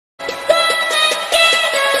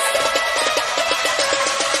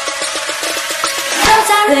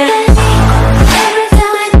வணக்கம்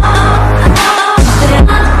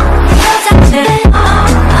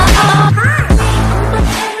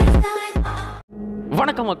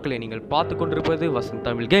மக்களே, நீங்கள் பார்த்து கொண்டிருப்பது வசந்த்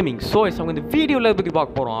தமிழ் கேமிங். ஸோ அவங்க இந்த வீடியோவில் பற்றி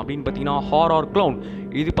பார்க்க போகிறோம் அப்படின்னு பார்த்தீங்கன்னா ஹாரர் க்ளவுன்.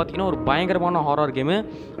 இது பார்த்தீங்கன்னா ஒரு பயங்கரமான ஹாரர் கேமு.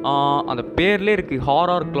 அந்த பேர்லேயே இருக்குது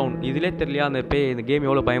ஹாரர் க்ளவுன். இதிலே தெரியலையா இந்த கேம்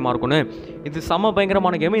எவ்வளோ பயமாக இருக்கும்னு. இது செம்ம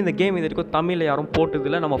பயங்கரமான கேமு. இந்த கேம் இது வரைக்கும் தமிழில் யாரும்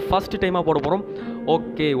போட்டதில்லை. நம்ம ஃபஸ்ட்டு டைமாக போட போகிறோம்.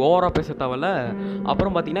 ஓகே, ஓவராக பேச தேவையில்ல.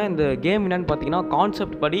 அப்புறம் பார்த்தீங்கன்னா இந்த கேம் என்னென்னு பார்த்தீங்கன்னா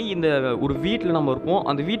கான்செப்ட் படி இந்த ஒரு வீட்டில் நம்ம இருப்போம்.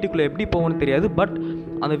 அந்த வீட்டுக்குள்ளே எப்படி போவோம்னு தெரியாது. பட்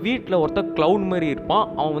அந்த வீட்டில் ஒருத்தர் க்ளவுன் மாதிரி இருப்பான்.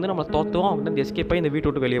 அவன் வந்து நம்மளை தோற்றுவான். அவன் வந்து எஸ்கேப் ஆகி இந்த வீட்டை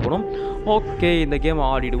விட்டு வெளியே போகணும். ஓகே, இந்த கேம்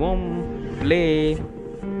ஆடிடுவோம். ப்ளே.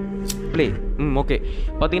 ஓகே,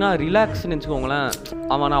 பார்த்தீங்கன்னா ரிலாக்ஸ்ன்னு வச்சுக்கோங்களேன்.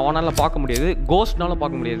 அவனால் பார்க்க முடியாது, கோஸ்ட்னால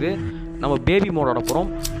பார்க்க முடியாது. நம்ம பேபி மோட் ஆட போகிறோம்.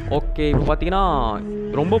 ஓகே, இப்போ பார்த்தீங்கன்னா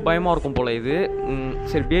ரொம்ப பயமாக இருக்கும் போல் இது.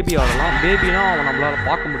 சரி, பேபி ஆடலாம். பேபினா அவன் நம்மளால்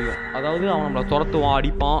பார்க்க முடியும். அதாவது அவன் நம்மளை துரத்துவான்,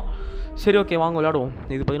 அடிப்பான். சரி, ஓகே, வாங்க விளையாடுவோம்.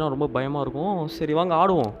 இது பார்த்தீங்கன்னா ரொம்ப பயமாக இருக்கும். சரி, வாங்க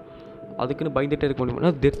ஆடுவோம். அதுக்குன்னு பயந்துகிட்டே இருக்க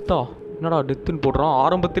முடியும். டெத்தா? என்னடா டெத்துன்னு போடுறான்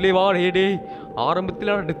ஆரம்பத்திலே? வா டேய்,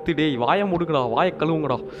 ஆரம்பத்திலே டெத்து. டேய், வாயை முடுங்கடா, வாயை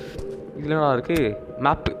கழுவுங்கடா. இதில் என்னடா இருக்குது?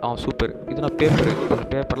 மேப்பு. சூப்பர். இது நான் பேப்பரு. அந்த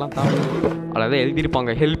பேப்பர்லாம் தான் அதில் தான்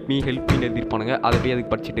எழுதியிருப்பாங்க. ஹெல்ப் மீன்னு எழுதியிருப்பானுங்க. அதை போய்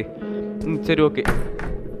அதுக்கு படிச்சுட்டு சரி, ஓகே,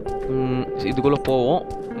 இதுக்குள்ளே போவோம்.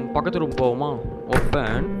 பக்கத்து ரூம் போவோமா?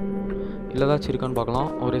 ஓப்பன். இல்லை ஏதாச்சும் இருக்கான்னு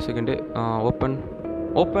பார்க்கலாம். ஒரே செகண்டு. ஓப்பன்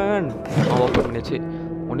ஓப்பன் பண்ணியாச்சு.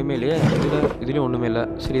 ஒன்றுமே இல்லையே இதுலேயும் ஒன்றுமே இல்லை.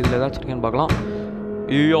 சரி, இதில் ஏதாச்சும் இருக்கேன்னு பார்க்கலாம்.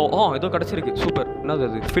 ஐயோ, ஏதோ கிடச்சிருக்கு. சூப்பர். என்னது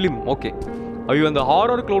அது? ஃபிலிம். ஓகே. ஐயோ, அந்த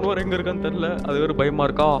ஹாரர் க்ளவுன் வேறு எங்கே இருக்கான்னு தெரில. அது வேறு பயமாக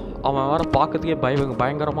இருக்கா. அவன் வேறு பார்க்கறதுக்கே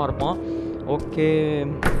பயங்கரமாக இருப்பான். ஓகே,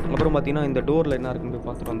 அப்புறம் பார்த்தீங்கன்னா இந்த டோரில் என்ன இருக்குன்னு போய்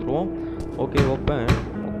பார்த்துட்டு வந்துடுவோம். ஓகே, ஓப்பன்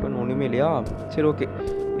ஒன்றுமே இல்லையா? சரி, ஓகே,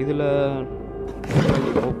 இதில்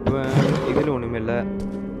ஓப்பன். இதில் ஒன்றுமே இல்லை.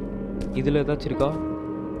 இதில் ஏதாச்சும் இருக்கா?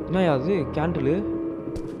 என்ன அது? கேண்டிலு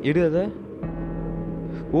எடு அதை.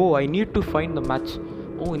 I need to find the match.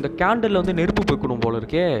 இந்த கேண்டிலில் வந்து நெருப்பு போய்க்கணும் போல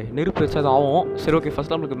இருக்கே. நெருப்பு வச்சு அது ஆகும். சரி, ஓகே,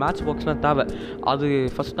 ஃபஸ்ட் நம்மளுக்கு மேட்ச் பாக்ஸ்லாம் தேவை. அது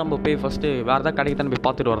ஃபஸ்ட் நம்ம போய் வேறு ஏதாவது கடைக்கு தானே போய்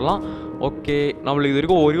பார்த்துட்டு வரலாம். ஓகே, நம்மளுக்கு இது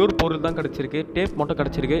வரைக்கும் ஒரே ஒரு பொருள் தான் கிடச்சிருக்கு. டேப் மட்டும்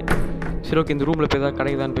கிடச்சிருக்கு. சரி, ஓகே, இந்த ரூமில் போய் ஏதாவது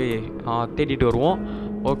கடைக்கு தான் போய் தேடிட்டு வருவோம்.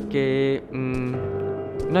 ஓகே,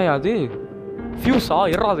 என்ன அது? ஃபியூஸா?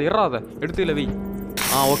 எறாத எடுத்து இல்லை வை.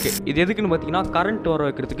 ஓகே, இது எதுக்குன்னு பார்த்தீங்கன்னா கரண்ட் வர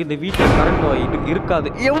வைக்கிறதுக்கு. இந்த வீட்டில் கரண்ட் இருக்காது.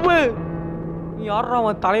 யாரா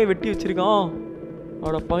அவன் தலையை வெட்டி வச்சுருக்கான்?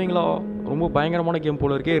 பவங்களா, ரொம்ப பயங்கரமான கேம்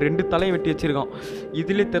போல இருக்கே. 2 தலையை வெட்டி வச்சுருக்கான்.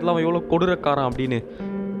 இதுலேயே தெரியல அவன் எவ்வளோ கொடூரக்காரன் அப்படின்னு.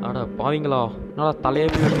 பாவங்களா, என்னடா தலையை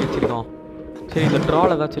போய் வெட்டி வச்சுருக்கான். சரி, இந்த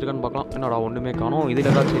ட்ரால் ஏதாச்சும் இருக்கான்னு பார்க்கலாம். என்னடா ஒன்றுமே காணும். இதில்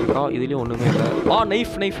ஏதாச்சும் இருக்கா? இதுலேயும் ஒன்றுமே இல்லை.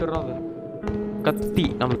 நைஃப் எறாது. கத்தி.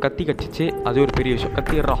 நம்மளுக்கு கத்தி கிடச்சிச்சு. அது ஒரு பெரிய விஷயம்.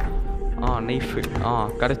 கத்தி எறா. நைஃபு.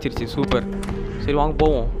 கிடச்சிருச்சு. சூப்பர். சரி, வாங்க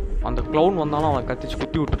போவோம். அந்த க்ளவுன் வந்தாலும் அவன் கத்திச்சு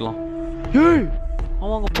குத்தி விட்டுடலாம்.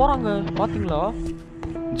 அவன் அங்கே போகிறாங்க, பார்த்தீங்களா?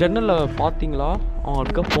 ஜன்னலில் பார்த்தீங்களா?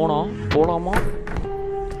 அதுக்காக போகலாமா?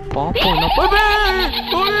 பார்ப்போம்.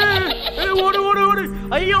 ஓடு.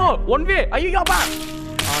 ஐயோ, ஒன் வே. ஐயோ,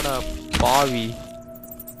 பாவி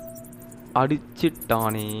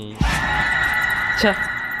அடிச்சிட்டானே. சே,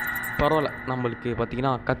 பரவாயில்ல. நம்மளுக்கு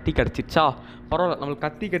பார்த்தீங்கன்னா கத்தி கிடச்சிச்சா? பரவாயில்ல, நம்மளுக்கு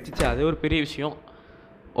கத்தி கிடச்சிச்சா? அதே ஒரு பெரிய விஷயம்.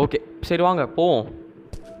 ஓகே, சரி, வாங்க போவோம்.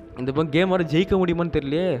 இந்த கேம் வர ஜெயிக்க முடியுமான்னு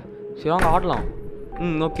தெரியலையே. சரி, வாங்க ஆடலாம்.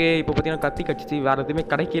 ஓகே, இப்போ பார்த்தீங்கன்னா கத்தி கடிச்சிச்சு. வேறு எதுவுமே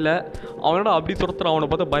கிடைக்கல. அவனோட அப்படி துரத்துறான். அவனை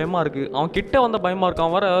பார்த்தா பயமாக இருக்குது. அவன் கிட்டே வந்தால் பயமாக இருக்குது.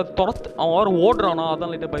 அவன் வேறு ஓடுறானா,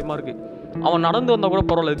 அதான் லைட்டாக பயமாக இருக்குது. அவன் நடந்து வந்தால் கூட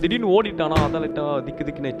பரவாயில்ல. திடீர்னு ஓடிட்டானா, அதான் லைட்டாக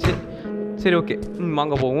திக்குன்னு வச்சு. சரி, ஓகே,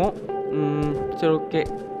 வாங்க போவோம். சரி, ஓகே,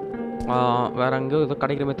 வேறு அங்கே ஏதோ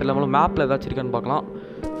கிடைக்கிற மாதிரி தெரியல. மேப்பில் ஏதாச்சும் இருக்கான்னு பார்க்கலாம்.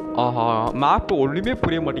 மேப்பு ஒன்றுமே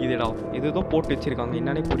புரிய மாட்டேங்குதுடா. இதுதான் போட்டு வச்சுருக்காங்க,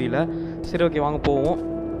 என்னன்னே புரியல. சரி, ஓகே, வாங்க போவோம்.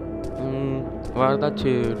 வேறு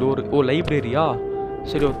ஏதாச்சும் டோரு? லைப்ரரியா?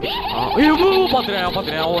 சரி, ஓகே. பார்த்துறேன்.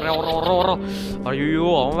 வரோம். ஐயோ,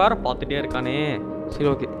 அவன் வேறு பார்த்துட்டே இருக்கானே. சரி,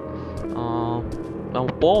 ஓகே, நம்ம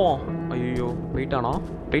போவோம். ஐயோ, போயிட்டான்.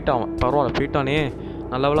 பரவாயில்ல, போயிட்டானே.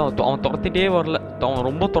 நல்ல வேளை அவன் துரத்திட்டே வரல. அவன்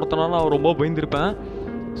ரொம்ப துரத்தினான்னு அவன் ரொம்ப பயந்துருப்பேன்.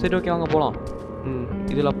 சரி, ஓகே, வாங்க போகலாம்.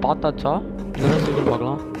 இதில் பார்த்தாச்சா? இதெல்லாம் சரி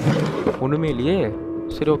பார்க்கலாம். ஒன்றுமே இல்லையே.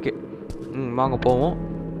 சரி, ஓகே, வாங்க போவோம்.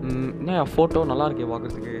 என்ன ஃபோட்டோ நல்லா இருக்கே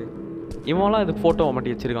பார்க்குறதுக்கு. இவன்லாம் இது ஃபோட்டோ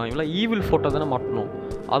மாட்டி வச்சுருக்கான். இவெல்லாம் ஈவில் ஃபோட்டோ தானே மாட்டணும்.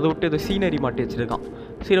 அதை விட்டு இது சீனரி மாட்டி வச்சுருக்கான்.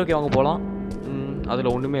 சரி, ஓகே, வாங்க போகலாம். அதில்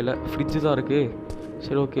ஒன்றுமே இல்லை. ஃப்ரிட்ஜு தான் இருக்குது.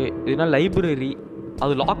 சரி, ஓகே, இதுனா லைப்ரரி.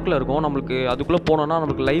 அது லாக்கில் இருக்கும். நம்மளுக்கு அதுக்குள்ளே போனோன்னா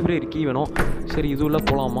நம்மளுக்கு லைப்ரரி கீ வேணும். சரி, இது உள்ளே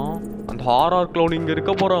போகலாமா? அந்த ஹாரர் க்ளவுன் இங்கே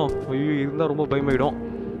இருக்க போகிறோம். ஐயோ, இருந்தால் ரொம்ப பயமாயிடும்.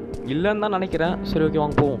 இல்லைன்னு தான் நினைக்கிறேன். சரி, ஓகே,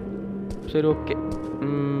 வாங்க போவோம். சரி, ஓகே,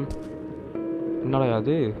 என்னடா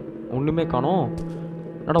அது? ஒன்றுமே காணோம்.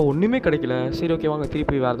 ஒன்றுமே கிடைக்கல. சரி, ஓகே, வாங்க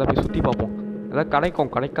திருப்பி வேறு ஏதாவது போய் சுற்றி பார்ப்போம். ஏதாவது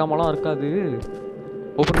கிடைக்காமலாம் இருக்காது.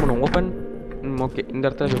 ஓப்பன் பண்ணுவோம். ஓப்பன். ஓகே, இந்த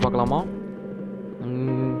இடத்துல போய் பார்க்கலாமா?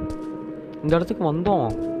 இந்த இடத்துக்கு வந்தோம்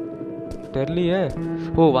தெரியலையே.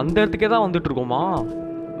 ஓ, வந்த இடத்துக்கே தான் வந்துட்டுருக்கோமா?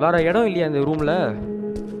 வேறு இடம் இல்லையா இந்த ரூமில்?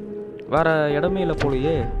 வேறு இடமே இல்லை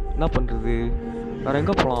போலையே. என்ன பண்ணுறது? வேறு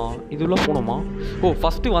எங்கே போகலாம்? இதுள்ள போகணுமா? ஓ,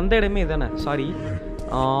 ஃபஸ்ட்டு வந்த இடமே தானே. சாரி,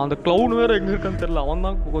 அந்த க்ளவுன் வேறு எங்கே இருக்கான்னு தெரில. அவன்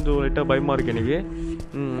தான் கொஞ்சம் லைட்டாக பயமாக இருக்குது எனக்கு.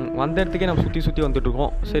 வந்த இடத்துக்கே நம்ம சுற்றி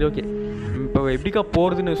வந்துட்டுருக்கோம். சரி, ஓகே. இப்போ எப்படிக்கா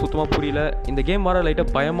போகிறதுன்னு சுத்தமாக புரியல. இந்த கேம் வர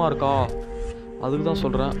லைட்டாக பயமாக இருக்கா, அதுக்கு தான்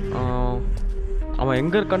சொல்கிறேன். அவன்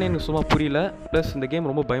எங்கே இருக்கான்னு எனக்கு சும்மா புரியல. ப்ளஸ் இந்த கேம்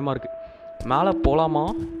ரொம்ப பயமாக இருக்குது. மேலே போகலாமா?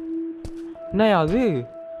 என்னையா அது?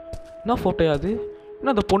 என்ன ஃபோட்டோயா அது?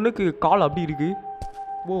 என்ன அந்த பொண்ணுக்கு கால் அப்படி இருக்குது?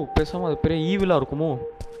 ஓ, பேசாமல் அது பெரிய ஈவிலாக இருக்குமோ?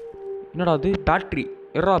 என்னடா அது? பேட்ரி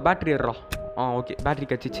எர்றா. ஓகே, பேட்ரி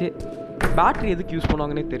கிடச்சிச்சு. பேட்ரி எதுக்கு யூஸ்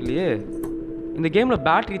பண்ணுவாங்கன்னே தெரியலையே. இந்த கேமில்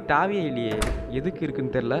பேட்ரி தேவையே இல்லையே, எதுக்கு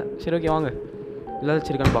இருக்குதுன்னு தெரில. சரி, ஓகே, வாங்க இல்லாத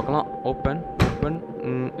வச்சுருக்கான்னு பார்க்கலாம். ஓப்பன்.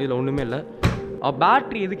 இதில் ஒன்றுமே இல்லை.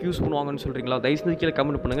 பேட்ரி எதுக்கு யூஸ் பண்ணுவாங்கன்னு சொல்கிறீங்களா? தயவுசெய்து கீழே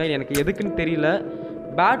கமெண்ட் பண்ணுங்கள். எனக்கு எதுக்குன்னு தெரியல.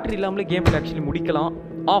 பேட்ரி இல்லாமலே கேம் ஆக்சுவலி முடிக்கலாம்.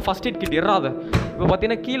 First aid kit எறாத. இப்போ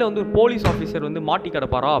பார்த்தீங்கன்னா கீழே வந்து ஒரு போலீஸ் ஆஃபீஸர் வந்து மாட்டி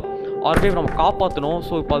கிடப்பாரா, அவர் போய் நம்ம காப்பாற்றணும்.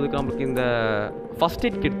 ஸோ இப்போ அதுக்கு நம்மளுக்கு இந்த ஃபஸ்ட்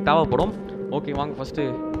எய்ட் கிட் தேவைப்படும். ஓகே, வாங்க ஃபஸ்ட்டு.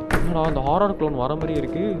 என்னடா அந்த ஹாரர் க்ளோன் வர மாதிரியே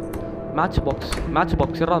இருக்குது. மேட்ச்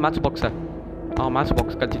பாக்ஸ் எறா. மேட்ச்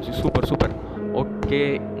பாக்ஸ் கிடச்சிச்சு. சூப்பர். ஓகே.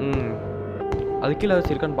 அது கீழே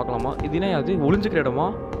ஏதாச்சும் இருக்கான்னு பார்க்கலாமா? இது என்ன அது? ஒளிஞ்சிக்கிற இடமா?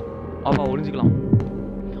 ஒளிஞ்சிக்கலாம்.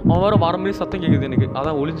 அவன் வேறு வர மாதிரி சத்தம் கேட்குது எனக்கு,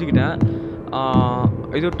 அதான் ஒளிஞ்சிக்கிட்டேன்.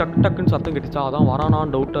 இது டக்குன்னு சத்தம் கேட்டுச்சா, அதான்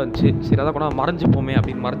வரானான்னு டவுட்டாக இருந்துச்சு. சரி, அதான் கொண்டா மறைஞ்சு போமே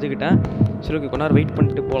அப்படின்னு மறைஞ்சிக்கிட்டேன். சரி, ஓகே, கொஞ்ச நேரம் வெயிட்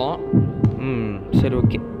பண்ணிட்டு போகலாம். சரி,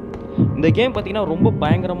 ஓகே. இந்த கேம் பார்த்திங்கன்னா ரொம்ப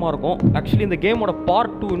பயங்கரமாக இருக்கும். ஆக்சுவலி இந்த கேமோட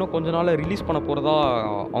பார்ட் 2 இன்னும் கொஞ்ச நாள் ரிலீஸ் பண்ண போகிறதா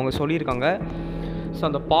அவங்க சொல்லியிருக்காங்க. ஸோ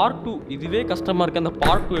அந்த பார்ட் 2 இதுவே கஷ்டமாக இருக்குது. அந்த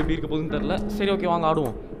பார்ட் 2 எப்படி இருக்க போகுதுன்னு தெரில. சரி, ஓகே, வாங்க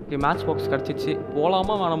ஆடுவோம். ஓகே, மேட்ச் பாக்ஸ் கிடச்சிச்சு.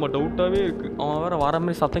 போகலாமா நம்ம டவுட்டாகவே இருக்குது. அவன் வேறு வர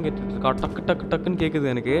மாதிரி சத்தம் கேட்டுட்டு இருக்கா. டக்குன்னு கேட்குது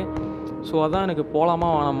எனக்கு. ஸோ அதான் எனக்கு போகலாமா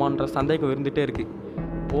வேணாமான்ற சந்தேகம் இருந்துகிட்டே இருக்குது.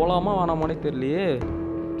 போகலாமா வேணாமானே தெரியலையே.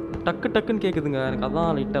 டக்குன்னு கேட்குதுங்க எனக்கு,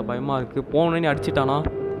 அதான் லைட்டாக பயமாக இருக்குது. போனோன்னே அடிச்சிட்டானா?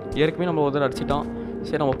 ஏற்கனவே நம்ம ஒரு தடவை அடிச்சிட்டான்.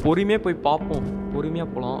 சரி, நம்ம பொறுமையாக போய் பார்ப்போம். பொறுமையாக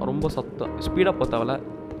போகலாம். ரொம்ப சத்தம் ஸ்பீடாக போத்தாவல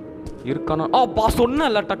இருக்கானா?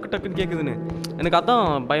 சொன்னேன்ல டக்குன்னு கேட்குதுன்னு. எனக்கு அதான்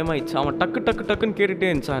பயமாயிடுச்சு. அவன் டக்குன்னு கேட்டுகிட்டே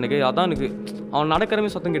இருந்துச்சான் எனக்கு. அதான் எனக்கு அவன் நடக்கிறமே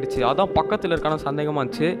சத்தம் கேட்டுச்சு. அதான் பக்கத்தில் இருக்கான சந்தேகமாக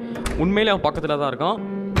இருந்துச்சு. உண்மையிலே அவன் பக்கத்தில் தான் இருக்கான்.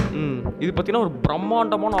 இது பார்த்தீங்கன்னா ஒரு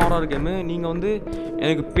பிரம்மாண்டமான ஹாரர் கேமு. நீங்கள் வந்து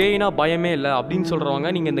எனக்கு பேய்னா பயமே இல்லை அப்படின்னு சொல்கிறவங்க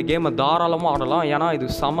நீங்கள் இந்த கேமை தாராளமாக ஆடலாம். ஏன்னா இது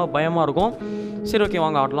செம பயமாக இருக்கும். சரி, ஓகே,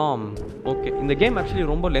 வாங்க ஆடலாம். ஓகே, இந்த கேம் ஆக்சுவலி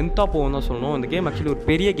ரொம்ப லென்த்தாக போகும் தான் சொல்லணும். இந்த கேம் ஆக்சுவலி ஒரு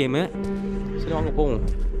பெரிய கேமு. சரி, வாங்க போவோம்.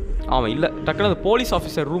 இல்லை, டக்குன்னு அந்த போலீஸ்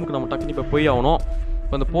ஆஃபீஸர் ரூமுக்கு நம்ம டக்குன்னு இப்போ போய் ஆகணும்.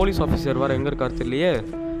 இப்போ அந்த போலீஸ் ஆஃபீஸர் வேறு எங்கே இருக்காரு தெரியலையே.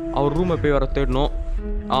 அவர் ரூமை போய் வர தேடணும்.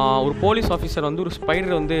 ஒரு போலீஸ் ஆஃபீஸர் வந்து ஒரு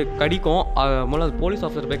ஸ்பைடர் வந்து கடிக்கும். முதல்ல அந்த போலீஸ்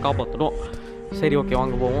ஆஃபீஸர் போய் காப்பாற்றணும். சரி, ஓகே,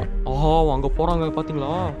 வாங்க போவோம். அங்கே போகிறாங்க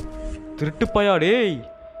பார்த்தீங்களா? திருட்டு பையா டேய்.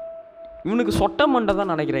 இவனுக்கு சொட்ட மண்டை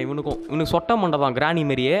தான் நினைக்கிறேன். இவனுக்கு சொட்ட மண்டை தான், கிராணி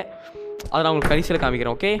மாரியே. அதை நான் உங்களுக்கு கடைசியில்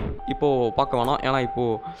காமிக்கிறேன். ஓகே, இப்போது பார்க்க வேணாம். ஏன்னா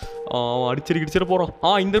இப்போது அடிச்சிட போகிறோம்.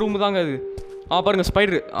 இந்த ரூமு தாங்க அது. பாருங்கள்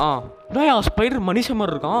ஸ்பைடரு. ஸ்பைடர் மனுஷன்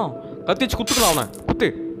மாதிரி இருக்கான். கத்தி வச்சு குத்துக்கலாம் அவனை. குத்து.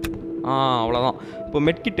 அவ்வளோதான். இப்போ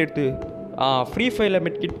மெட்கிட் எடுத்து ஃப்ரீ ஃபயரில்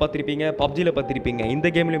மெட்கிட் பார்த்துருப்பீங்க, பப்ஜியில் பார்த்துருப்பீங்க. இந்த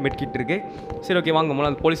கேம்லேயும் மெட்கிட் இருக்குது. சரி, ஓகே, வாங்க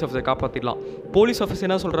முதல்ல அந்த போலீஸ் ஆஃபீஸரை காப்பாற்றிடலாம். போலீஸ் ஆஃபீஸர்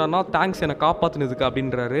என்ன சொல்கிறாருன்னா, தேங்க்ஸ் என்னை காப்பாற்றினதுக்கு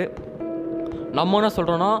அப்படின்றாரு. நம்ம என்ன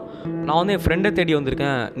சொல்கிறோன்னா, நான் வந்து என் ஃப்ரெண்டை தேடி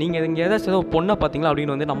வந்திருக்கேன், நீங்கள் இங்கே ஏதாச்சும் ஏதோ பொண்ணை பார்த்தீங்களா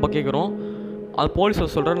அப்படின்னு வந்து நம்ம கேட்குறோம். அது போலீஸ்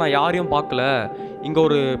சொல்கிறார், நான் யாரையும் பார்க்கல, இங்கே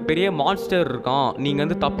ஒரு பெரிய மான்ஸ்டர் இருக்கான், நீங்கள்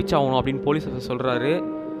வந்து தப்பிச்சாகணும் அப்படின்னு போலீஸ் சொல்கிறாரு.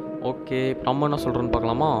 ஓகே, நம்ம என்ன சொல்கிறோன்னு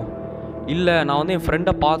பார்க்கலாமா? இல்லை, நான் வந்து என்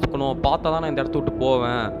ஃப்ரெண்டை பார்த்துக்கணும், பார்த்தா தான் நான் இந்த இடத்த விட்டு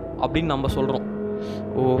போவேன் அப்படின்னு நம்ம சொல்கிறோம்.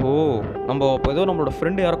 ஓஹோ, நம்ம இப்போ ஏதோ நம்மளோட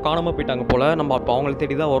ஃப்ரெண்டு யாரோ காணாமல் போயிட்டாங்க போல். நம்ம அப்போ அவங்கள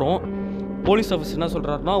தேடி தான் வரோம். போலீஸ் ஆஃபீஸர் என்ன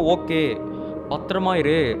சொல்கிறாருன்னா, ஓகே பத்திரமா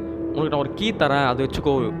இரு, உனக்கு நான் ஒரு கீ தரேன், அதை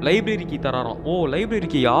வச்சுக்கோ. Library key தராராம். ஓ, லைப்ரரி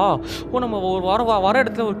கீயா? நம்ம ஒரு வர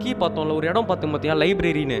இடத்துல ஒரு கீ பார்த்தோம்ல, ஒரு இடம் பார்த்தோம் பார்த்தியா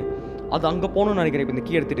லைப்ரரின்னு, அது அங்கே போகணுன்னு நினைக்கிறேன். இப்போ இந்த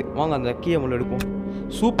கீ எடுத்துகிட்டு வாங்க, அந்த கீயை முள்ள எடுப்போம்.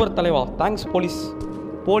 சூப்பர் தலைவா, தேங்க்ஸ்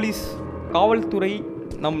போலீஸ் காவல்துறை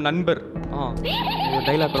நம் நண்பர்.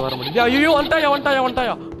 டைலாக் வர முடியுது. ஐயோ, வந்துட்டாயா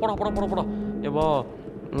போடா ஏவா,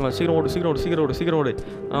 சீக்கிரம் ஓடு.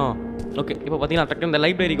 ஓகே, இப்போ பார்த்தீங்கன்னா டக்கு இந்த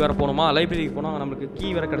லைப்ரரிக்கு வேறு போகணுமா? லைப்ரரிக்கு போனால் நம்மளுக்கு கீ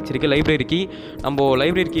வேறு கிடச்சிருக்கு, லைப்ரரி கீ. நம்ம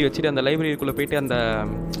லைப்ரரி கீ வச்சுட்டு அந்த லைப்ரரிக்குள்ளே போய்ட்டு அந்த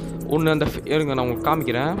ஒன்று அந்த இருங்க நான் உங்களுக்கு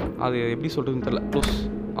காமிக்கிறேன், அது எப்படி சொல்கிறதுன்னு தெரியல. க்ளோஸ்.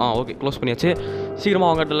 ஓகே, க்ளோஸ் பண்ணியாச்சு. சீக்கிரமாக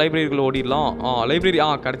அவங்ககிட்ட லைப்ரரிக்குள்ளே ஓடிடலாம். Library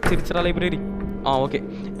கிடச்சிருச்சுரா library. ஓகே,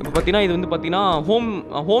 இப்போ பார்த்தீங்கன்னா இது வந்து பார்த்தீங்கன்னா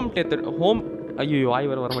ஹோம் தேட்டர். ஐயோ, வாய்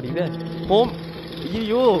வர மாட்டேங்குது.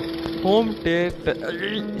 Home theatre.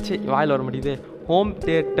 சரி, வாயில் வர மாட்டேங்குது. ஹோம்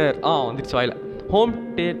தேட்டர் வந்துடுச்சு வாயில். ஹோம்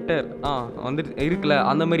தியேட்டர் வந்து இருக்குல்ல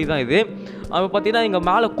அந்த மாதிரி தான் இது. அப்போ பார்த்தீங்கன்னா இங்கே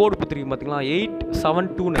மேலே கோடு கொடுத்துருக்கு பார்த்தீங்களா,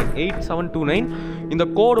 8729. இந்த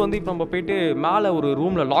கோடு வந்து இப்போ நம்ம போயிட்டு மேலே ஒரு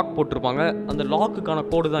ரூமில் லாக் போட்டிருப்பாங்க, அந்த லாக்குக்கான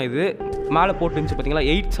கோடு தான் இது. மேலே போட்டுருந்துச்சு பார்த்தீங்களா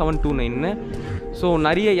 8729. ஸோ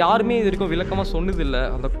நிறைய யாருமே இது வரைக்கும் விளக்கமாக சொன்னதில்லை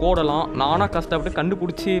அந்த கோடெல்லாம். நானாக கஷ்டப்பட்டு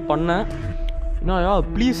கண்டுபிடிச்சி பண்ணேன். என்னயா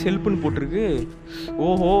ப்ளீஸ் ஹெல்ப்புன்னு போட்டிருக்கு.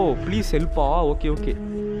 ஓஹோ ப்ளீஸ் ஹெல்ப்பா, ஓகே ஓகே.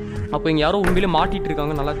 அப்போ இங்கே யாரோ உண்மையிலே மாட்டிகிட்டு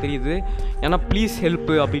இருக்காங்க நல்லா தெரியுது. ஏன்னா ப்ளீஸ்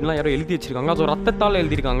ஹெல்ப்பு அப்படின்லாம் யாரோ எழுதி வச்சுருக்காங்க, அது ரத்தத்தால்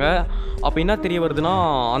எழுதியிருக்காங்க. அப்போ என்ன தெரிய வருதுன்னா,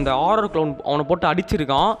 அந்த ஹாரர் க்ளவுன் அவனை போட்டு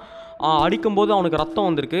அடிச்சிருக்கான். அடிக்கும்போது அவனுக்கு ரத்தம்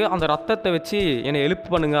வந்திருக்கு. அந்த ரத்தத்தை வச்சு என்னை ஹெல்ப்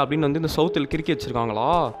பண்ணுங்க அப்படின்னு வந்து இந்த சவுத்தில் கிறுக்கி வச்சுருக்காங்களா.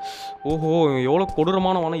 ஓஹோ எவ்வளோ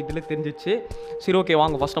கொடூரமானவான இதில் தெரிஞ்சிச்சு. சரி ஓகே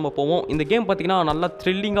வாங்க ஃபஸ்ட் நம்ம போவோம். இந்த கேம் பார்த்திங்கன்னா நல்லா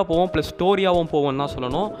த்ரில்லிங்காக போவோம், ப்ளஸ் ஸ்டோரியாகவும் போவோம் தான்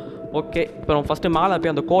சொல்லணும். ஓகே இப்போ நம்ம ஃபஸ்ட்டு மேலே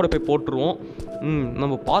போய் அந்த கோடை போய் போட்டுருவோம்.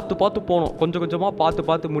 நம்ம பார்த்து போகணும், கொஞ்சம் கொஞ்சமாக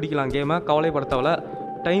பார்த்து முடிக்கலாம் கேமை, கவலைப்படுத்தவலை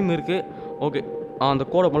டைம் இருக்குது. ஓகே அந்த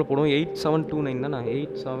கோடை மேலே போடுவோம். 8729 தானே,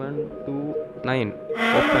 8729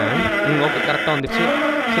 ஓப்பன். ஓகே கரெக்டாக வந்துடுச்சு.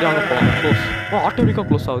 சரி வாங்க போகலாம். க்ளோஸ். ஆட்டோமேட்டிக்காக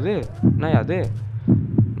க்ளோஸ் ஆகுது. என்ன அது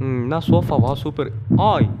என்ன சோஃபாவா, சூப்பர்.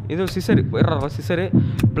 இது சிசரு வேற சிசரு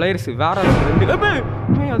பிளேயர்ஸு வேற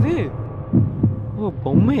 2 அது.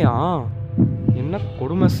 பொம்மையா, என்ன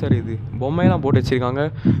கொடுமை சார் இது. பொம்மையெல்லாம் போட்டு வச்சுருக்காங்க,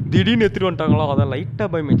 திடீர்னு எடுத்துகிட்டு வந்துட்டாங்களா. அதான் லைட்டாக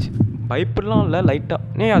பயமிச்சு. பயப்படலாம் இல்லை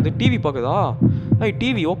லைட்டாக. அது டிவி பார்க்குதா.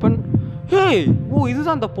 TV open.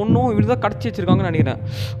 இதுதான் அந்த பொண்ணும் இவர் தான் கடிச்சி வச்சுருக்காங்கன்னு நினைக்கிறேன்.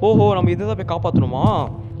 ஓஹோ நம்ம இதை தான் போய் காப்பாற்றணுமா.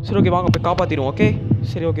 சரி ஓகே வாங்க போய் காப்பாற்றிடுவோம். ஓகே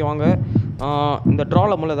சரி ஓகே வாங்க. இந்த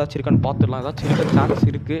ட்ராவில் மூலம் ஏதாச்சும் இருக்கான்னு பார்த்துடலாம். ஏதாச்சும் இருக்க சான்ஸ்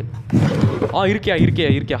இருக்குது. இருக்கியா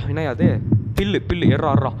என்ன அது பில்லு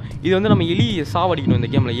எர்றா. இது வந்து நம்ம எலியை சாவடிக்கணும் இந்த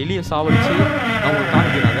கேமில். எலியை சாவடிச்சு அவங்க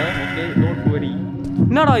காமிக்கிறாங்க. Okay don't worry.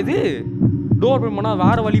 என்னடா இது டோர் ஓப்பன் பண்ணால்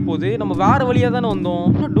வேறு வழி போகுது. நம்ம வேறு வழியாக தானே வந்தோம்,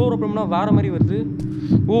 டோர் ஓப்பன் பண்ணால் வேறு மாதிரி வருது.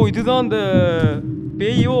 இதுதான் இந்த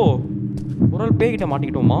பேயோ. ஒரு ஆள் பேய்கிட்ட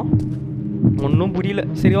மாட்டிக்கிட்டோமா, ஒன்றும் புரியல.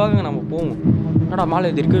 சரி வாங்க நம்ம போவோம். என்னடா மேலே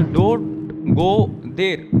இருக்கு டோன்ட் கோ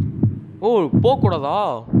தேர். போகக்கூடாதா.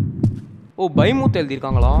 பயமூத்து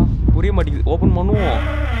எழுதியிருக்காங்களா, புரிய மாட்டேங்குது. ஓப்பன் பண்ணுவோம்.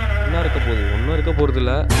 என்ன இருக்க போகுது, ஒன்றும் இருக்க போகிறது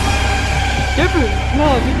இல்லை. Dead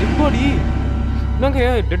body. என்னங்க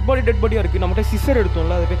டெட் பாடியாக இருக்குது. நம்மகிட்ட சிசர்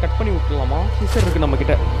எடுத்தோம்ல, அதை போய் கட் பண்ணி விட்டுலாமா. சிசர் இருக்குது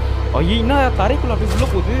நம்மக்கிட்ட. என்ன தரைக்குள்ள அப்படியே உள்ளே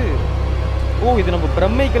போகுது. இது நம்ம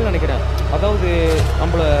பிரம்மைகள் நினைக்கிறேன். அதாவது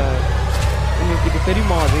நம்மளை உங்களுக்கு இது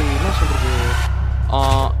தெரியுமா, அது என்ன சொல்கிறது,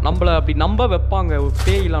 நம்மளை அப்படி நம்ப வைப்பாங்க. ஒரு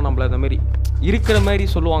பேயெல்லாம் நம்மளை அந்த மாதிரி இருக்கிற மாதிரி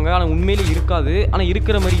சொல்லுவாங்க, ஆனால் உண்மையிலே இருக்காது. ஆனால்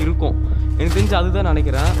இருக்கிற மாதிரி இருக்கும். எனக்கு தெரிஞ்சு அதுதான்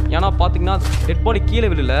நினைக்கிறேன். ஏன்னா பார்த்தீங்கன்னா டெட் பாடி கீழே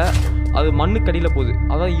விழல, அது மண்ணுக்கடியில் போகுது.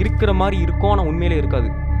 அதாவது இருக்கிற மாதிரி இருக்கும், ஆனால் உண்மையிலே இருக்காது.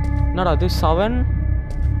 என்னடா அது 7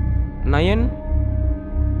 9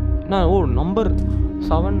 என்ன நம்பர்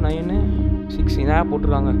 7 9 6 என்ன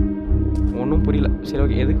போட்டிருக்காங்க, ஒன்றும் புரியல. சரி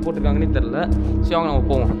ஓகே எதுக்கு போட்டிருக்காங்கன்னே தெரில. சரி வாங்க நம்ம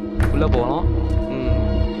போவோம், உள்ளே போகலாம்.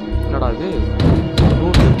 என்னடா இது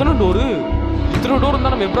இத்தனை டோர்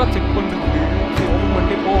இருந்தால் நம்ம எப்படா செக் பண்ணுறது. சரி ஓப்பன்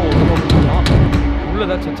பண்ணிட்டே போகலாம். உள்ளே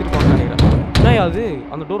ஏதாச்சும் வச்சுருப்பாங்கன்னு நினைக்கிறேன். என்ன அது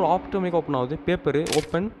அந்த டோர் ஆட்டோமேட்டிக்காக ஓப்பன் ஆகுது. Paper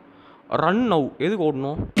open run now. எதுக்கு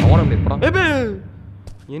ஓடணும் ஓட முடியாதுப்பா.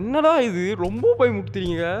 என்னடா இது ரொம்ப போய்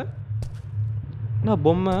முட்டுறீங்க. என்ன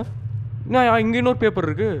பொம்மை, என்ன இங்கே இன்னொரு பேப்பர்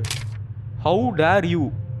இருக்குது. How dare you.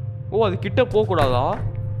 அது கிட்ட போகக்கூடாதா.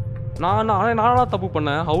 நானா தப்பு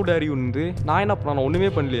பண்ணேன். ஹவு டேர் யூன்னு நான் என்ன பண்ணேன், நான் ஒன்றுமே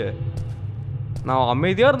பண்ணலையே. நான்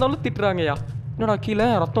அமைதியாக இருந்தாலும் திட்டுறாங்கய்யா. என்னடா கீழே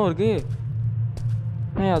ரத்தம் இருக்குது.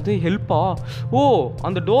 அது ஹெல்ப்பா.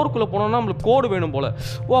 அந்த டோருக்குள்ளே போனோன்னா நம்மளுக்கு கோடு வேணும் போல்.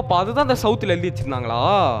 அப்போ அதுதான் அந்த சவுத்தில் எழுதி வச்சுருந்தாங்களா.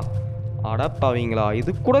 அடப்பாவீங்களா,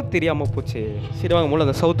 இது கூட தெரியாமல் போச்சு. சரி வாங்க மூலம்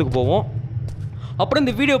அந்த சவுத்துக்கு போவோம். அப்புறம்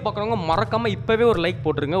இந்த வீடியோ பார்க்குறவங்க மறக்காமல் இப்போவே ஒரு லைக்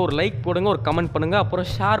போட்டுருங்க. ஒரு லைக் போடுங்க, ஒரு கமெண்ட் பண்ணுங்கள், அப்புறம்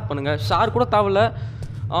ஷேர் பண்ணுங்கள். ஷேர் கூட தேவையில்ல,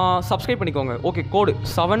 சப்ஸ்கிரைப் பண்ணிக்கோங்க. ஓகே கோடு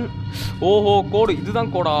 7. கோடு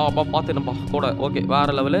இதுதான் கோடா. பார்த்துட்டேன்ப்பா கோடை. ஓகே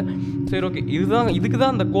வேறு லெவலு. சரி ஓகே இதுக்கு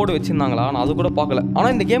தான் அந்த கோடு வச்சுருந்தாங்களா, நான் அது கூட பார்க்கல.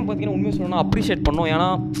 ஆனால் இந்த கேம் பார்த்தீங்கன்னா உண்மையை சொல்லணும்னா அப்ரிஷியேட் பண்ணோம். ஏன்னா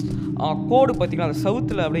கோடு பார்த்தீங்கன்னா அந்த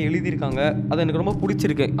சவுத்தில் அப்படியே எழுதியிருக்காங்க, அது எனக்கு ரொம்ப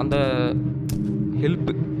பிடிச்சிருக்கு. அந்த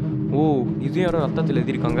ஹெல்ப்பு இது யாரோ ரத்தத்தில்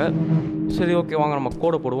எழுதியிருக்காங்க. சரி ஓகே வாங்க நம்ம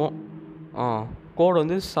கோடை போடுவோம். கோடு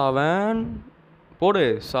வந்து 7 போடு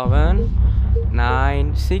 7 9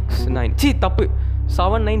 6 9. தப்பு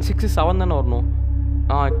 7 9 6 7 தானே வரணும்.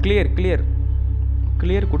 கிளியர்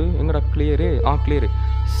கொடு. எங்கடா கிளியரு. Clear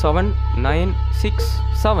 7 9 6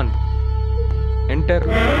 7 enter.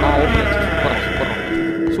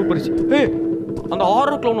 சூப்பர். அந்த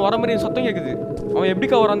ஹாரர் க்ளவுன் வர மாதிரி சத்தம் கேட்குது. அவன்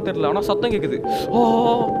எப்படிக்கா வரான்னு தெரியல, ஆனால் சத்தம் கேட்குது.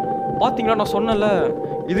 பார்த்தீங்களா நான் சொன்னல,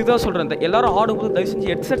 இதுக்கு தான் சொல்கிறேன். இந்த எல்லோரும் ஆடும்போது தயவு செஞ்சு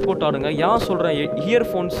ஹெட்செட் போட்டு ஆடுங்க. ஏன் சொல்கிறேன்,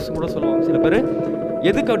 இயர்ஃபோன்ஸ் கூட சொல்லுவாங்க சில பேர்.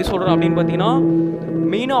 எதுக்கு அப்படி சொல்கிறேன் அப்படின்னு பார்த்தீங்கன்னா,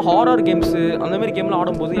 மெயினாக ஹாரர் கேம்ஸு அந்த மாதிரி கேம்லாம்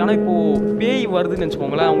ஆடும்போது, ஏன்னா இப்போது பேய் வருதுன்னு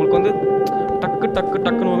வச்சுக்கோங்களேன், அவங்களுக்கு வந்து டக்கு டக்கு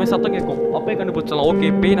டக்குன்னு சத்தம் கேட்கும். அப்போயே கண்டுபிடிச்சலாம் ஓகே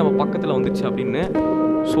பேய் நம்ம பக்கத்தில் வந்துச்சு அப்படின்னு.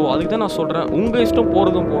 ஸோ அதுக்கு தான் நான் சொல்கிறேன், உங்கள் இஷ்டம்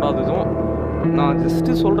போகிறதும் போடாததும் நான்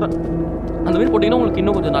ஜஸ்ட்டு சொல்கிறேன். அந்த மாதிரி போட்டிங்கன்னா உங்களுக்கு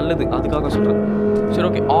இன்னும் கொஞ்சம் நல்லது, அதுக்காக சொல்கிறேன். சரி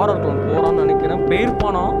ஓகே ஆர்ஆர் கிளவுன் போகிறான்னு நினைக்கிறேன்.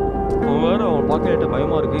 பேர்ப்பானா அவன் வேறு, அவன் பார்க்க லைட்டாக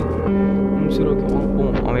பயமாக இருக்குது. சரி ஓகே அவன்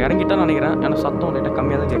போவோம். அவன் இறங்கிட்டான்னு நினைக்கிறேன், ஏன்னா சத்தம் லைட்டாக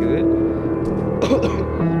கம்மியாக தான் கேட்குது.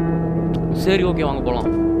 சரி ஓகே வாங்க போகலாம்.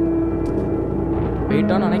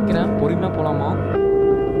 வெயிட்டான்னு நினைக்கிறேன், பொறுமையாக போகலாமா?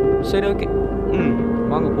 சரி ஓகே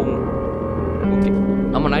வாங்க போவோம். ஓகே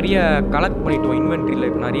நம்ம நிறைய கலெக்ட் பண்ணிட்டோம், இன்வென்ட்ரியில்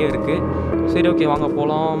இப்போ நிறைய இருக்குது. சரி ஓகே வாங்க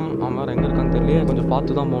போகலாம். அவன் வேறு எங்கே இருக்கான்னு தெரியல, கொஞ்சம்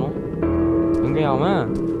பார்த்து தான் போகணும். எங்கே அவன்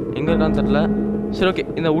எங்கே இருக்கான்னு தெரில. சரி ஓகே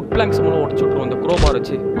இந்த உட் பிளாங்க்ஸ் மூலம் உடச்சி விட்ருவோம் இந்த க்ரோபார்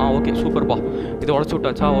வச்சு. ஓகே சூப்பர்ப்பா, இதை உடச்சி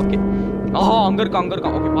விட்டாச்சா? ஓகே அங்கே இருக்கான்.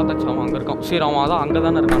 ஓகே பார்த்தாச்சா, அவன் அங்கே இருக்கான். சரி அவன் அதான் அங்கே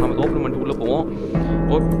தானே இருக்கான். நம்ம ஓப்பன் பண்ணிட்டு உள்ளே போவோம்.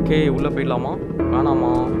 ஓகே உள்ளே போயிடலாமா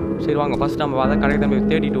வேணாமா? சரி வாங்க ஃபஸ்ட் நம்ம அதை கடையை தான்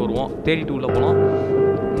தேடிட்டு வருவோம். தேடிட்டு உள்ளே போகலாம்.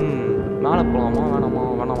 மேலே போகலாமா வேணாமா?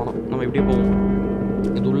 வேணாம் நம்ம இப்படியே போவோம்.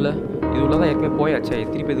 இது உள்ள தான் ஏற்கனவே போயாச்சே,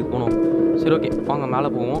 திருப்பி இதுக்கு போகணும். சரி ஓகே வாங்க மேலே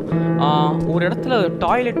போவோம். ஒரு இடத்துல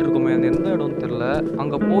டாய்லெட் இருக்குமே, அந்த எந்த இடம்னு தெரில.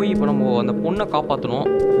 அங்கே போய் இப்போ நம்ம அந்த பொண்ணை காப்பாற்றணும்.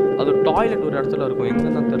 அது டாய்லெட் ஒரு இடத்துல இருக்கும்,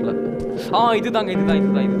 எங்கன்னு தெரில. இதுதான்.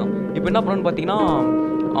 இப்போ என்ன பண்ணணும்னு பார்த்தீங்கன்னா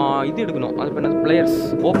இது எடுக்கணும். அது இப்போ என்ன பிளேயர்ஸ்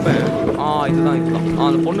ஓப்பன். இதுதான்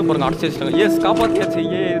அந்த பொண்ணு பாருங்க அடிச்சு வச்சுட்டாங்க. எஸ் காப்பாற்றியாச்சு.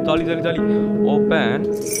 Jolly open.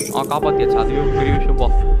 காப்பாற்றியாச்சு, அதுவே ஒரு பெரிய விஷயம்ப்பா.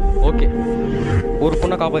 ஓகே ஒரு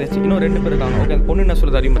பொண்ணை காப்பாற்றியாச்சு, இன்னும் 2 பேர் இருக்காங்க. ஓகே அந்த பொண்ணு என்ன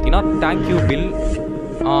சொல்லுது அப்படின்னு பார்த்தீங்கன்னா தேங்க்யூ பில்,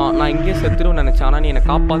 நான் இங்கேயே செத்துருன்னு நினச்சேன், ஆனால் நீ என்னை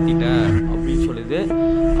காப்பாற்றிட்டேன் அப்படின்னு சொல்லுது.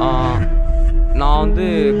 நான் வந்து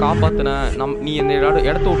காப்பாற்றினேன், நீ இந்த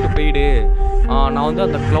இடத்த விட்டு போயிடு, நான் வந்து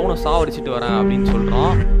அந்த க்ளவுனை சாவடிச்சிட்டு வரேன் அப்படின்னு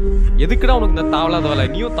சொல்கிறான். எதுக்குடா உனக்கு இந்த தேவையில்லாத வேலை,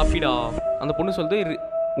 நீயும் தப்பிடா. அந்த பொண்ணு சொல்லுது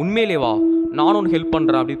உண்மையிலே வா, நானும் உனக்கு ஹெல்ப்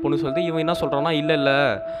பண்ணுறேன் அப்படின்னு பொண்ணு சொல்லுது. இவன் என்ன சொல்கிறான்னா இல்லை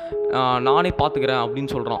நானே பார்த்துக்கிறேன்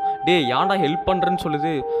அப்படின்னு சொல்கிறான். ஏன்டா ஹெல்ப் பண்ணுறேன்னு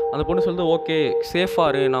சொல்லுது. அந்த பொண்ணு சொல்லுது ஓகே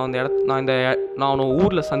சேஃபாரு, நான் உன்னை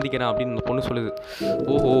ஊரில் சந்திக்கிறேன் அப்படின்னு அந்த பொண்ணு சொல்லுது.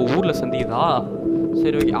 ஓஹோ ஊரில் சந்திக்குதா?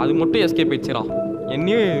 சரி ஓகே அது மட்டும் எஸ்கேப் ஆயிடுச்சுடா,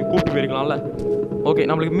 என்னையும் கூப்பிட்டு போயிருக்கலாம்ல. ஓகே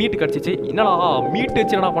நம்மளுக்கு மீட்டு கிடச்சிச்சு. என்னடா மீட்டு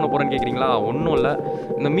வச்சு என்ன பண்ண போகிறேன்னு கேட்குறீங்களா? ஒன்றும் இல்லை,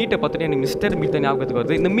 இந்த மீட்டை பார்த்துட்டு எனக்கு மிஸ்டர் மீட் தான் ஞாபகத்துக்கு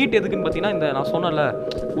வருது. இந்த மீட் எதுக்குன்னு பார்த்தீங்கன்னா இந்த நான் சொன்னல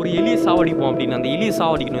ஒரு எலியை சாவடிப்போம் அப்படின்னு, அந்த எலியை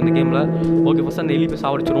சாவடிக்கணும் இந்த கேமில். ஓகே ஃபஸ்ட் அந்த எலியை போய்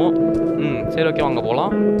சாவடிச்சிடுவோம். சரி ஓகே வாங்க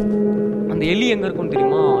போகலாம். அந்த எலி எங்கே இருக்குன்னு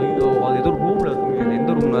தெரியுமா? ஐயோ அது ஏதோ ரூமில் இருக்குமே, அது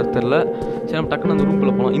எந்த ரூம் வேறு தெரில. சரி நம்ம டக்குன்னு அந்த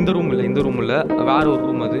ரூம்குள்ளே போகலாம். இந்த ரூம் இல்லை வேறு ஒரு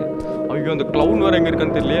ரூம் அது. ஐயோ அந்த க்ளவுன் வேறு எங்கே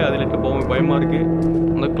இருக்குன்னு தெரியல, அதில் இருக்க போக பயமாக இருக்குது.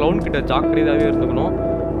 அந்த க்ளவுன் கிட்ட ஜாக்கிரதையாகவே இருந்துக்கணும்.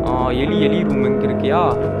 எலி ரூம் எங்கே இருக்கியா?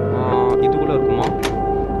 இதுக்குள்ளே இருக்குமா?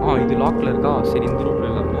 இது லாக்கில் இருக்கா? சரி இந்த ரூமில்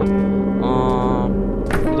இல்லை இருக்கும்.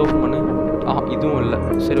 இது ஓப்பன் பண்ணு. இதுவும் இல்லை.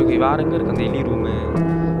 சரி ஓகே வேறு எங்கே இருக்குது அந்த எலி ரூமு?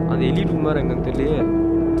 அந்த எலி ரூம் வேறு எங்கேன்னு தெரியலையே.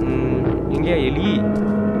 எங்கேயா எலி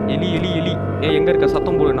எங்கே இருக்க?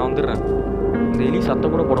 சத்தம் போடு, நான் வந்துடுறேன். இந்த எலி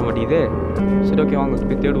சத்தம் கூட போட மாட்டேங்குது. சரி ஓகே வாங்க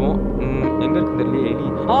போய் தேடுவோம். எங்கே இருக்குது தெரியலையே எலி.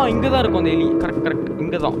 இங்கே தான் இருக்கும் அந்த எலி. கரெக்ட்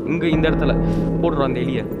இங்கே தான், இந்த இடத்துல போடுறோம் அந்த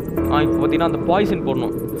எலியை. இப்போ பார்த்தீங்கன்னா அந்த பாய்சன்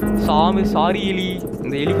போடணும். சாரி எலி,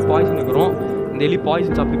 இந்த எலிக்கு பாய்சன் இருக்கிறோம். இந்த எலி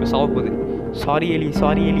பாய்சன் சாப்பிட்டு இப்போ சாவ போகுது. சாரி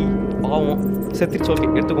எலி பாவம் செத்துருச்சு. ஓகே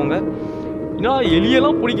எடுத்துக்கோங்க. ஏன்னா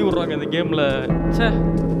எலியெல்லாம் பிடிக்க விட்றாங்க இந்த கேமில்.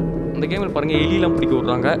 இந்த கேமில் பாருங்கள் எலியெல்லாம் பிடிக்க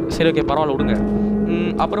விட்றாங்க. சரி ஓகே பரவாயில்ல விடுங்க.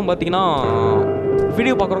 அப்புறம் பார்த்தீங்கன்னா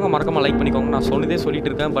வீடியோ பார்க்குறவங்க மறக்காமல் லைக் பண்ணிக்கோங்க. நான் சொன்னதே சொல்லிட்டு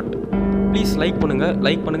இருக்கேன், பட் ப்ளீஸ் லைக்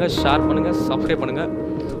பண்ணுங்கள், ஷேர் பண்ணுங்கள், சப்ஸ்கிரைப் பண்ணுங்கள்.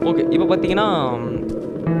 ஓகே இப்போ பார்த்தீங்கன்னா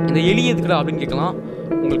இந்த எலி எதுக்குடா அப்படின்னு கேட்கலாம்.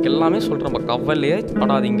 உங்களுக்கு எல்லாமே சொல்கிறேன், கவலையே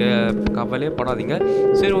படாதீங்க.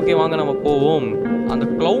 சரி ஓகே வாங்க நம்ம போவோம். அந்த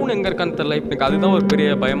க்ளவுன் எங்கே இருக்கான்னு தெரியல, இப்போ எனக்கு அதுதான் ஒரு பெரிய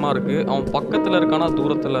பயமாக இருக்குது. அவன் பக்கத்தில் இருக்கானா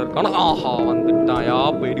தூரத்தில் இருக்கானா? வந்துட்டாயா?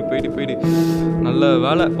 போயிடு. நல்ல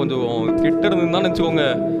வேலை கொஞ்சம் கிட்ட இருந்துதான் நினச்சிக்கோங்க,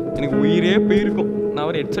 எனக்கு உயிரே போயிருக்கும். நான்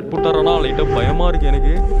வேறு ஹெட்செட் போட்டாரனா லைட்டாக பயமாக இருக்குது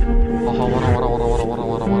எனக்கு. வர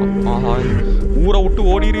ஊரை விட்டு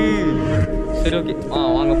ஓடிடு. சரி ஓகே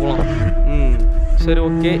வாங்க போகலாம். சரி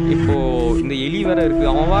ஓகே இப்போது இந்த எலி வேறு இருக்குது,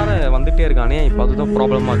 அவன் வேறு வந்துகிட்டே இருக்கானே. இப்போ அதுதான்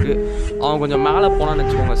ப்ராப்ளமாக இருக்குது. அவன் கொஞ்சம் மேலே போனான்னு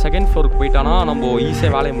வச்சுக்கோங்க, 2nd ஃப்ளோருக்கு போயிட்டானா நம்ம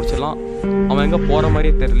ஈஸியாக வேலையை முடிச்சிடலாம். அவன் எங்கே போகிற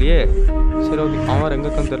மாதிரியே தெரியலையே. சரி ஓகே அவன் வேறு எங்கே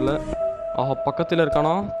இருக்கான்னு தெரில. பக்கத்தில்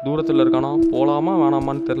இருக்கானா தூரத்தில் இருக்கானா? போகலாமா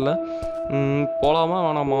வேணாமான்னு தெரில. போகலாமா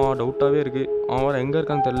வேணாமா டவுட்டாகவே இருக்குது. அவன் வேறு எங்கே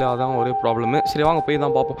இருக்கான்னு தெரியல, அதான் ஒரே ப்ராப்ளமு. சரி வாங்க போய்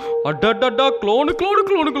தான் பார்ப்போம். க்ளோனு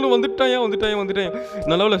வந்துட்டேன்.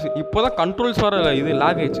 நல்ல இப்போ தான் கண்ட்ரோல்ஸ் வேறு இது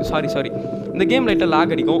லேக் ஆயிடுச்சு. சாரி இந்த கேம் லைட்டாக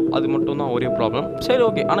லேக் அடிக்கும், அது மட்டும் தான் ஒரே ப்ராப்ளம். சரி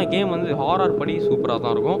ஓகே ஆனால் கேம் வந்து ஹாரர் படி சூப்பராக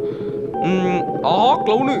தான் இருக்கும்.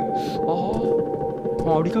 க்ளவுனு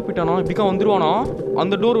அப்படிக்கா போயிட்டானா? இப்படிக்கா வந்துடுவானா?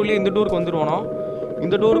 அந்த டோர் வழியே இந்த டோருக்கு வந்துடுவானா?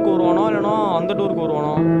 இந்த டோருக்கு வருவானா இல்லைனா அந்த டோருக்கு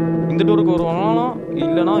வருவானா? இந்த டோருக்கு வருவானா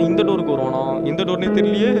இல்லைனா இந்த டோருக்கு வருவானா? இந்த டோர்னே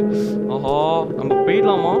தெரியலையே. நம்ம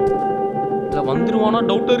போயிடலாமா? இல்லை வந்துடுவானா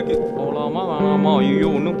டவுட்டாக இருக்குது. போகலாமா வேணாமா? ஐயோ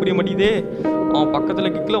ஒன்றும் புரிய மாட்டேங்குதே. அவன்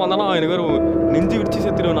பக்கத்தில் கிக்கில் வந்தானா எனக்கு வேறு நெஞ்சு விரிச்சு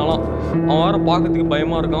செத்துடுவேனாலாம். அவன் வேறு பார்க்கறதுக்கு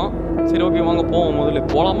பயமாக இருக்கான். சரி ஓகே வாங்க போவோம். முதல்ல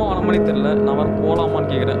போகலாமா வேணாமானே தெரில. நான் வேறு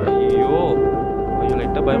போகலாமான்னு கேட்குறேன். ஐயோ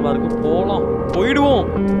லைட்டாக பயமாக இருக்குது. போகலாம், போயிடுவோம்.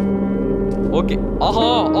 ஓகே. ஆஹா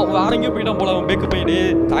வேற எங்கேயும் போயிட்டான் போல அவன். பேக்கு போயிடு.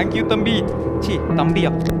 தேங்க்யூ தம்பி. சி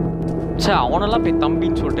தம்பியா? சே அவனெல்லாம் போய்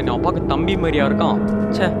தம்பின்னு சொல்லிட்டேன். அவன் பார்க்க தம்பி மாதிரியா இருக்கான்.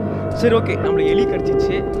 சே சரி ஓகே. நம்மளுக்கு எலி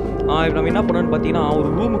கிடச்சிச்சு. இப்போ நம்ம என்ன பண்ணோன்னு பார்த்தீங்கன்னா ஒரு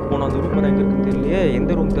ரூமுக்கு போனோம். அந்த ரூம் எங்கே இருக்குன்னு தெரியலையே.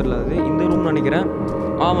 எந்த ரூம் தெரில. அது இந்த ரூம்னு நினைக்கிறேன்.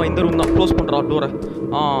 ஆமாம் இந்த ரூம் தான். க்ளோஸ் பண்ணுறா டோரை.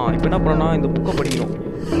 இப்போ என்ன பண்ணோன்னா இந்த புக்கை படிக்கணும்.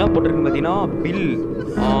 என்ன போட்டிருக்குன்னு பார்த்தீங்கன்னா bill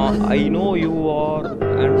I know you are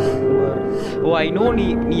and I know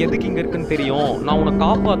நீ எதுக்கு இங்கே இருக்குன்னு தெரியும். நான் உன்னை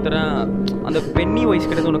காப்பாற்றுறேன். அந்த பென்னி வைஸ்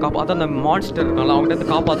கிட்ட உன்னை அதான் அந்த மான்ஸ்டர் இருக்கான்ல அவங்ககிட்ட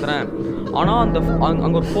இருந்து காப்பாற்றுறேன். ஆனால் அந்த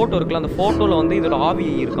அங்கே ஒரு ஃபோட்டோ இருக்குல்ல, அந்த ஃபோட்டோவில் வந்து இதோட ஆவி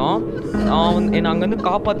இருக்கான். நான் வந்து என்னை அங்கேருந்து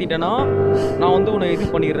காப்பாற்றிட்டேன்னா நான் வந்து உன்னை இது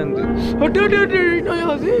பண்ணிடுறேன்.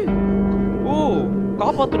 அது ஓ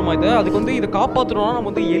காப்பாற்றணுமா இதை? அதுக்கு வந்து இதை காப்பாற்றணும்னா நம்ம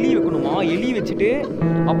வந்து எலி வைக்கணுமா? எலி வச்சுட்டு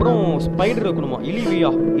அப்புறம் ஸ்பைடர் வைக்கணுமா?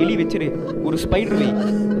 எலி வச்சுட்டு ஒரு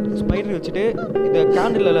ஸ்பைடர் வச்சுட்டு இந்த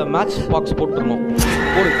கேண்டில் மேட்ச் பாக்ஸ் போட்டுருணும்.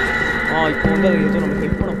 போடு. இப்போ வந்து அது ஏதோ நம்ம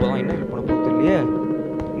ஹெல்ப் பண்ண போதான். என்ன ஹெல்ப் பண்ண போகிறது இல்லையே.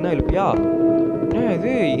 என்ன ஹெல்ப்பியா?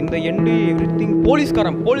 இது இந்த எண்டு எவ்ரிதிங்.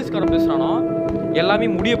 போலீஸ்காரன் பேசுகிறானா? எல்லாமே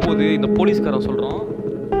முடிய போகுது. இந்த போலீஸ்காரன் சொல்கிறான்.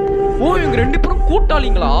 ஓ இவங்க 2 பேரும்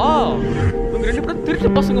கூட்டாளிங்களா? இவங்க 2 பேரும்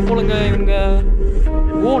திருட்டு பசங்க போலங்க இவங்க.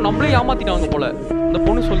 ஓ நம்மளே ஏமாத்திட்டாங்க போல. இந்த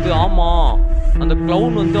பொண்ணு சொல்லுது ஆமாம் அந்த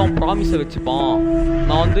க்ளவுன் வந்து அவன் ப்ராமிஸை வச்சுப்பான்.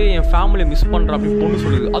 நான் வந்து என் ஃபேமிலியை மிஸ் பண்ணுறேன் அப்படின்னு பொண்ணு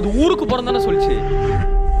சொல்லுது. அது ஊருக்கு பிறந்தானே சொல்லிச்சு.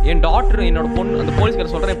 என் டாக்டர் என்னோட பொண்ணு அந்த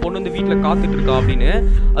போலீஸ்காரர் சொல்கிறேன் என் பொண்ணு வந்து வீட்டில் காத்துட்டு இருக்கா அப்படின்னு.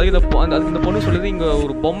 அதுக்கு இந்த பொண்ணு சொல்லுது இங்கே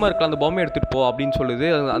ஒரு பொம்மை இருக்கா அந்த பொம்மை எடுத்துகிட்டு போ அப்படின்னு சொல்லுது.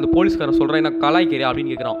 அந்த போலீஸ்காரன் சொல்கிறேன் என்ன கலாய்க்கிறியா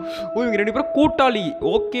அப்படின்னு கேட்குறான். ஓ இவங்க 2 பேரும் கூட்டாளி.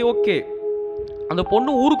 ஓகே. அந்த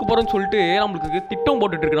பொண்ணு ஊருக்கு போகிறேன்னு சொல்லிட்டு நம்மளுக்கு திட்டம்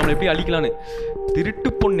போட்டுட்ருக்கு நம்மளை எப்படி அழிக்கலான்னு. திருட்டு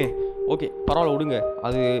பொண்ணு. ஓகே பரவாயில்ல விடுங்க.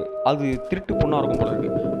 அது திருட்டு பொண்ணாக இருக்கும் போல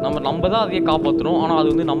இருக்குது. நம்ம தான் அதையே காப்பாற்றணும். ஆனால் அது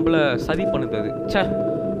வந்து நம்மளை சதி பண்ணுது. அது சே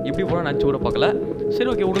இப்படி போனால் நினச்சி கூட பார்க்கல. சரி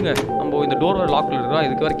ஓகே விடுங்க. நம்ம இந்த டோரோட லாக்கில் இருக்கா.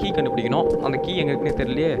 இதுக்கு வேறு கீ கண்டுபிடிக்கணும். அந்த கீ எங்கே இருக்குன்னே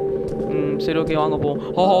தெரியலையே. சரி ஓகே வாங்க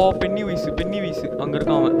போவோம். பென்னி வயசு அங்கே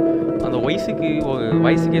இருக்கான் அவன். அந்த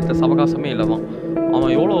வயசுக்கு ஏற்ற சவகாசமே இல்லை தான்.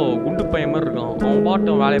 அவன் எவ்வளோ குண்டு பையன் மாதிரி இருக்கான். அவன்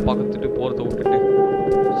பாட்டு வேலையை பார்த்துட்டு போகிறத விட்டுட்டு.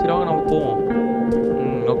 சரி வாங்க நம்ம போவோம்.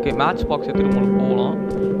 ஓகே மேட்ச் பாக்ஸ் எடுத்துகிட்டு நம்மளுக்கு போகலாம்.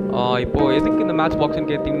 இப்போது எதுக்கு இந்த மேட்ச் பாக்ஸ்ன்னு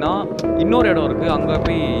கேட்டிங்கன்னா இன்னொரு இடம் இருக்குது. அங்கே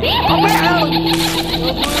போய்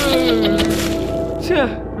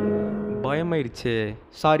பயமாயிடுச்சு.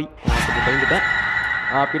 சாரி கொஞ்சம் பயந்துட்டேன்.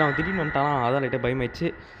 அப்படி நான் திடீர்னு வந்துட்டானா அதான் லைட்டாக பயமாயிடுச்சு.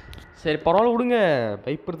 சரி பரவாயில்ல விடுங்க.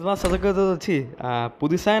 பயப்படுறது தான் சதக்கிறத வச்சு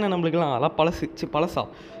புதுசாக என்ன நம்மளுக்குலாம் அதெல்லாம் பழசா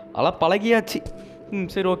அதெல்லாம் பழகியாச்சு.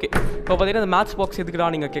 சரி ஓகே. இப்போ பார்த்தீங்கன்னா இந்த மேட்ச் பாக்ஸ் எதுக்குடா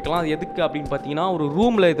நீங்கள் கேட்கலாம். அது எதுக்கு அப்படின்னு பார்த்தீங்கன்னா ஒரு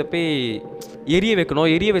ரூமில் இதை போய் எரிய வைக்கணும்.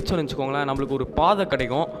 எரிய வச்சோன்னு வச்சுக்கோங்களேன் நம்மளுக்கு ஒரு பாதை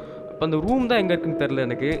கிடைக்கும். இப்போ அந்த ரூம் தான் எங்கே இருக்குன்னு தெரில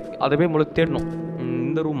எனக்கு. அதை போய் முதல்ல தேடணும்.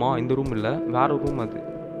 இந்த ரூம் இல்லை வேறு ஒரு ரூம். அது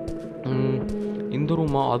இந்த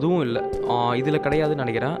ரூமா? அதுவும் இல்லை. இதில் கிடையாதுன்னு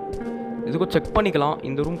நினைக்கிறேன். இதுக்கும் செக் பண்ணிக்கலாம்.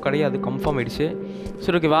 இந்த ரூம் கிடையாது கன்ஃபார்ம் ஆகிடுச்சு.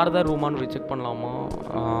 சரி ஓகே வேறு ஏதாவது ரூமான்னு போய் செக் பண்ணலாமா?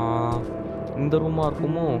 இந்த ரூமாக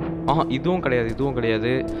இருக்குமோ? இதுவும்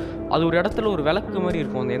கிடையாது. அது ஒரு இடத்துல ஒரு விளக்கு மாதிரி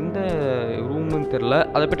இருக்கும். அந்த எந்த ரூம்னு தெரில.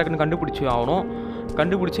 அதை போய் டக்குன்னு கண்டுபிடிச்சி ஆகணும்.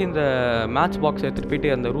 கண்டுபிடிச்சி இந்த மேட்ச் பாக்ஸ் எடுத்துகிட்டு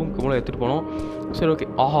போயிட்டு அந்த ரூமுக்கு மூலம் எடுத்துகிட்டு போகணும். சரி ஓகே.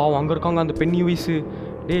 அங்கே இருக்காங்க அந்த பென்னி வயசு.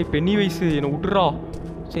 என்னை விட்டுறா.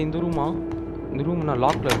 சரி இந்த ரூம் நான்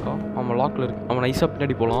லாக்கில் இருக்கா? ஆமாம் லாக்கில் இருக்கு. அவன் நைஸாக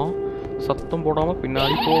பின்னாடி போகலாம். சத்தம் போடாமல்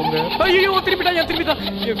பின்னாடி போங்க. ஐயோ திருப்பிட்டான்.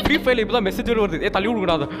 என் ஃப்ரீ ஃபயரில் இப்போ தான் மெசேஜ் வருது. தள்ளி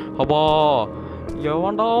விடுக்கூடாது. அப்பா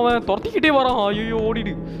எவன்டா அவன் துரத்திக்கிட்டே வரான். ஐயோ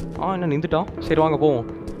ஓடிடு. என்ன நின்றுட்டான். சரி வாங்க போவோம்.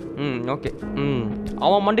 ஓகே.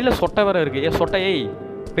 அவன் மண்டியில் சொட்டை வேறு இருக்குது. சொட்டையே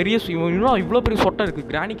பெரிய இன்னும் இவ்வளோ பெரிய சொட்டை இருக்குது.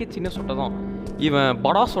 கிராணிக்கே சின்ன சொட்டை தான். இவன்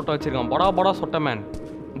படா சொட்டை வச்சுருக்கான். படா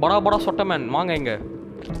சொட்டை மேன் வாங்க இங்கே.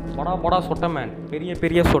 படா சொட்டை மேன்.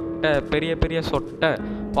 பெரிய சொட்டை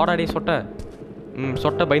பாடாடி சொட்டை.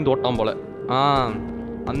 சொட்டை பயந்து ஓட்டான் போல்.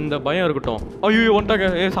 அந்த பயம் இருக்கட்டும். ஐயோ வந்துட்டாங்க.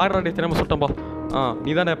 சாராடி தெரியாமல் சொட்டம்பா.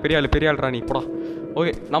 நீ தானே பெரிய ஆள் ராணி போடா.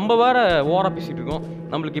 ஓகே நம்ம வேறு ஓவராக பேசிகிட்டு இருக்கோம்.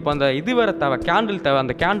 நம்மளுக்கு இப்போ அந்த இது வேறு தேவை. கேண்டில் தேவை.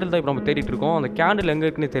 அந்த கேண்டில் தான் இப்போ நம்ம தேடிட்டு இருக்கோம். அந்த கேண்டில் எங்கே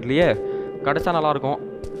இருக்குன்னு தெரியலையே. கிடச்சா நல்லாயிருக்கும்.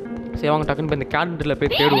 சரி வாங்க டக்குன்னு போய் இந்த கேண்டில்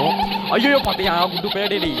போய் தேடுவோம். ஐயோ பார்த்தியா குட்டு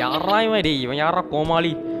போய் இவன் யாரா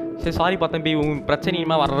கோமாளி. சரி சாரி பார்த்தேன். உன்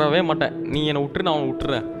பிரச்சனையுமா வரவே மாட்டேன். நீ என்னை விட்டுரு நான் அவனை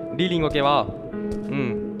விட்டுறேன். டீலிங் ஓகேவா?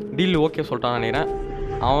 டீல் ஓகே சொல்லிட்டான் நினைக்கிறேன்.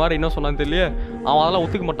 அவன் வேறு என்ன சொன்னான்னு தெரியலையே. அவன் அதெல்லாம்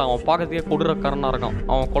ஒத்துக்க மாட்டான். அவன் பார்க்கறதுக்கே கொடூரக்காரனாக இருக்கான்.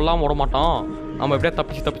 அவன் கொல்லாமல் விட மாட்டான். நம்ம எப்படியா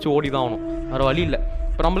தப்பிச்சு ஓடி தான் ஆகணும். வேறு வழி இல்லை.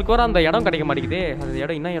 இப்போ நம்மளுக்கு வர அந்த இடம் கிடைக்க மாட்டேங்குதே. அந்த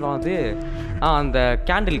இடம் என்ன இடம் அது? அந்த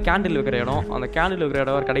கேண்டில் வைக்கிற இடம். அந்த கேண்டில் வைக்கிற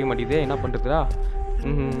இடம் வேறு கிடைக்க மாட்டேங்குது. என்ன பண்ணுறதுடா?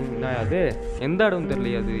 அது எந்த இடம்னு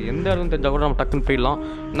தெரியலையே, அது எந்த இடம்னு தெரிஞ்சால் கூட நம்ம டக்குன்னு போயிடலாம்.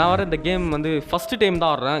 நான் வர இந்த கேம் வந்து ஃபஸ்ட்டு டைம்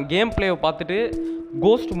தான் ஆடுறேன். கேம் பிளேவை பார்த்துட்டு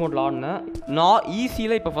கோஸ்ட் மோடில் ஆடினேன். நான்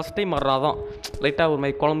ஈஸியில் இப்போ ஃபஸ்ட் டைம் ஆடுறாதான். லைட்டாக ஒரு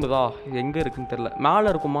மாதிரி குழம்புதா, இது எங்கே இருக்குதுன்னு தெரில. மேலே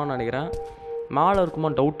இருக்குமான்னு நினைக்கிறேன். மேலே இருக்குமா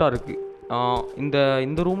டவுட்டாக இருக்குது.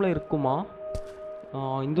 இந்த ரூமில் இருக்குமா,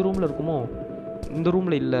 இந்த ரூமில் இருக்குமோ, இந்த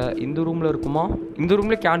ரூமில் இல்லை, இந்த ரூமில் இருக்குமா, இந்த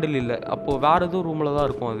ரூமில் கேண்டில் இல்லை, அப்போது வேறு எதுவும் ரூமில் தான்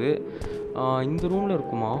இருக்கும் அது. இந்த ரூமில்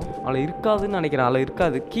இருக்குமா, அதில் இருக்காதுன்னு நினைக்கிறேன். அதில்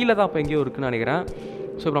இருக்காது, கீழே தான் அப்போ எங்கேயோ இருக்குதுன்னு நினைக்கிறேன்.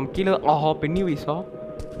 ஸோ இப்போ நம்ம கீழே பென்னி வைஸா,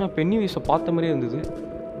 நான் பென்னி வைஸை பார்த்த மாதிரியே இருந்தது.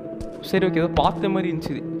 சரி ஓகே, ஏதோ பார்த்த மாதிரி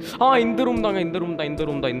இருந்துச்சு. இந்த ரூம் தாங்க, இந்த ரூம் தான், இந்த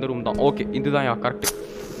ரூம் தான், இந்த ரூம் தான். ஓகே இதுதான் கரெக்டு.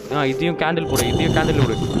 இதையும் கேண்டில் போடு, இதையும் கேண்டில்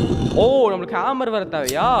போடு. நம்மளுக்கு ஹேமர் வேறு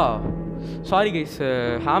தேவையா? சாரி கைஸ்,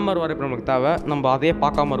 ஹேமர் வர இப்போ நம்மளுக்கு தேவை. நம்ம அதையே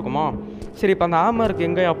பார்க்காம இருக்குமா? சரி, இப்போ அந்த ஹேமருக்கு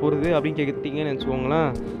எங்கேயா போகிறது அப்படின்னு கேட்குறீங்கன்னு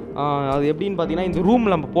வச்சுக்கோங்களேன். அது எப்படின்னு பார்த்தீங்கன்னா, இந்த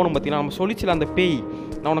ரூமில் நம்ம போகணும். பார்த்தீங்கன்னா நம்ம சொல்லிச்சில அந்த பேய்,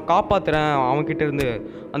 நான் உன்னை காப்பாற்றுறேன் அவன்கிட்ட இருந்து.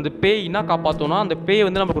 அந்த பேய் என்ன காப்பாற்றோன்னா, அந்த பேய்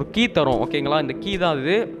வந்து நமக்கு ஒரு கீ தரும். ஓகேங்களா, இந்த கீ தான்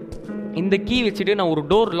அது. இந்த கீ வச்சுட்டு நான் ஒரு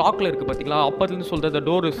டோர் லாக்கில் இருக்குது பார்த்தீங்களா, அப்போதுலேருந்து சொல்கிறது அந்த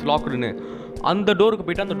டோர் இஸ் லாக்டுன்னு. அந்த டோருக்கு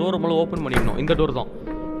போய்ட்டு அந்த டோரை மேலே ஓப்பன் பண்ணிடணும். இந்த டோர் தான்,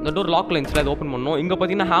 இந்த டோர் லாக்கில் இருந்துச்சுல, அதை ஓப்பன் பண்ணணும். இங்கே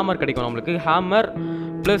பார்த்தீங்கன்னா ஹேமர் கிடைக்கும் நம்மளுக்கு. ஹேமர்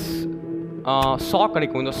ப்ளஸ் சா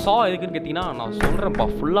கிடைக்கும். இந்த சா எதுக்குன்னு கேட்டிங்கன்னா, நான் சொல்கிறேன்ப்பா,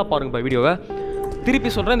 ஃபுல்லாக பாருங்கப்பா வீடியோவை. திருப்பி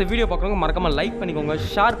சொல்கிறேன், இந்த வீடியோ பார்க்குறவங்க மறக்காமல் லைக் பண்ணிக்கோங்க,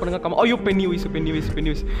 ஷேர் பண்ணுங்கள். ஐயோ பென்னி வைஸ்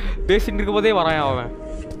பேசிட்டு இருக்கும் போதே வரான் அவன்.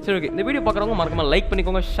 சரி ஓகே, இந்த வீடியோ பார்க்குறவங்க மறக்காமல் லைக்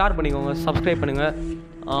பண்ணிக்கோங்க, ஷேர் பண்ணிக்கோங்க, சப்ஸ்கிரைப் பண்ணுங்கள்,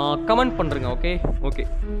 கமெண்ட் பண்ணுறேங்க. ஓகே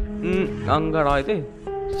அங்கடா இது.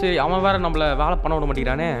 சரி, அவன் வேறு நம்மளை வேலை பண்ண விட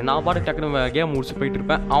மாட்டேங்கிறானே. நான் பாட்டு டக்குன்னு கேம் முடிச்சு போயிட்டு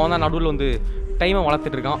இருப்பேன். அவன் தான் நடுவில் வந்து டைமை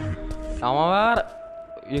வளர்த்துட்டு இருக்கான். அவன் வேறு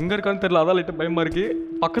எங்கே இருக்கான்னு தெரியல, அதான் லைட்டாக பயமாக இருக்குது.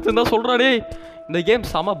 பக்கத்துல தான் சொல்கிறாடே, இந்த கேம்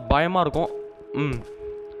செம பயமாக இருக்கும்.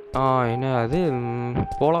 என்ன அது,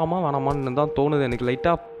 போகலாமா வேணாமான்னு தான் தோணுது எனக்கு.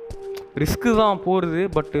 லைட்டாக ரிஸ்க்கு தான் போகிறது,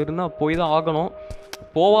 பட் இருந்தால் போய் தான் ஆகணும்.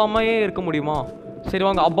 போகாமையே இருக்க முடியுமா? சரி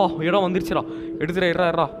வாங்க. அப்பா இடம் வந்துருச்சுடா,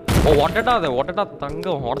 எடுத்துடா. ஒட்டட்டா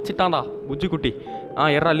தங்கம் உடச்சிட்டான்டா புஜ்ஜி குட்டி.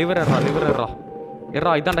 லிவர் இதான்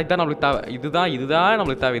நம்மளுக்கு தேவை. இதுதான்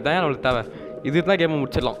நம்மளுக்கு தேவை. இதுதான் கேமை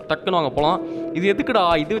முடிச்சிடலாம். டக்குன்னு வாங்க போகலாம். இது எதுக்குடா,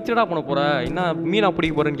 இது வச்சுடா பண்ண போகிற? என்ன மீனா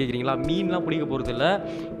பிடிக்க போகிறேன்னு கேட்குறீங்களா? மீன்லாம் பிடிக்க போகிறது இல்லை.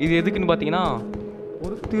 இது எதுக்குன்னு பார்த்தீங்கன்னா,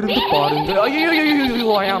 பொறுத்து இருந்து பாருங்க. ஐயோ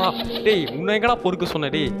யாரா டேய், உன்னை எங்கடா பொறுக்க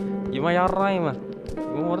சொன்ன? டேய் இவன் யாரா? இவன்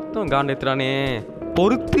ஒருத்தன் காண்டு எடுத்துறானே.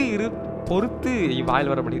 பொறுத்து வாயில்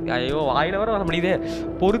வர முடியுது. வாயில் வர முடியுதே.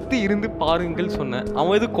 பொறுத்து இருந்து பாருங்கள் சொன்னேன்.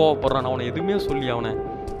 அவன் எது கோவப்படுறான்? அவனை எதுவுமே சொல்லி அவனை.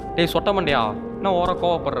 டேய் சொட்ட மண்டையா, என்ன ஓர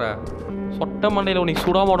கோவப்படுற? சொட்ட மண்டையில் உனக்கு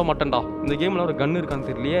சுடாம விட மாட்டேன்டா. இந்த கேமில் ஒரு கன்று இருக்கான்னு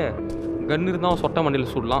தெரியலையே. கன்று இருந்தால் அவன் சொட்ட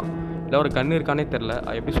மண்டையில் சுடலாம், இல்லை ஒரு கன்று இருக்கானே தெரில.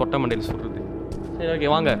 எப்படி சொட்ட மண்டையில் சுடுறது? சரி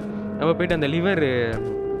ஓகே வாங்க, நம்ம போய்ட்டு அந்த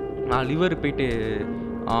லிவர் போய்ட்டு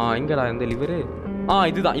எங்கடா இந்த லிவரு?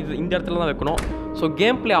 இதுதான், இந்த இடத்துல தான் வைக்கணும். ஸோ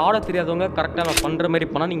கேம் பிளே ஆட தெரியாதவங்க கரெக்டாக நான் பண்ணுற மாதிரி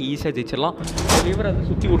பண்ணால் நீங்கள் ஈஸியாக ஜெயிச்சிடலாம். லிவர் அதை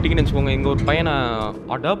சுற்றி விட்டிங்கன்னு வச்சுக்கோங்க. இங்கே ஒரு பையனை,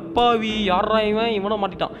 அடப்பாவி யாரா இவனை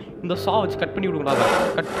மாட்டிட்டான். இந்த சா வச்சு கட் பண்ணி விடுங்கடா.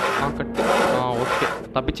 கட்டு ஓகே,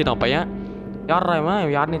 தப்பிச்சிட்டான் பையன். யாரா இவன்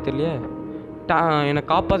யாருன்னே தெரியலையே. என்னை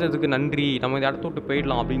காப்பாற்றுறதுக்கு நன்றி, நம்ம இந்த இடத்த விட்டு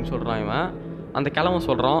போயிடலாம் அப்படின்னு சொல்கிறான் இவன். அந்த கிழவன்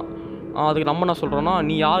சொல்கிறான். அதுக்கு நம்ம என்ன சொல்கிறோன்னா,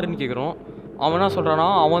 நீ யாருன்னு கேட்குறோம். அவன் என்ன சொல்கிறானா,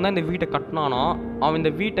 அவன் தான் இந்த வீட்டை கட்டினானா. அவன்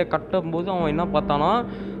இந்த வீட்டை கட்டும்போது அவன் என்ன பார்த்தானா,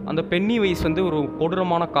 அந்த பென்னி வைஸ் வந்து ஒரு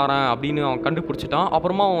கொடூரமான காரன் அப்படின்னு அவன் கண்டுபிடிச்சிட்டான்.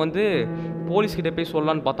 அப்புறமா அவன் வந்து போலீஸ்கிட்ட போய்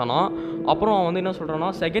சொல்லலான்னு பார்த்தானா. அப்புறம் அவன் வந்து என்ன சொல்கிறான்னா,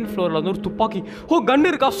 செகண்ட் ஃப்ளோரில் வந்து ஒரு துப்பாக்கி, கன்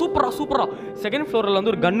இருக்கா, சூப்பரா. செகண்ட் ஃப்ளோரில்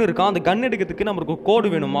வந்து ஒரு கன் இருக்கான். அந்த கன் எடுக்கிறதுக்கு நம்மளுக்கு ஒரு கோடு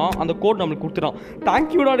வேணுமா, அந்த கோடு நம்மளுக்கு கொடுத்துட்டான்.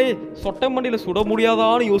 தேங்க்யூடா டே, சொட்டை மண்டியில் சுட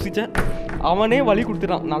முடியாதான்னு யோசித்தேன். அவனே வழி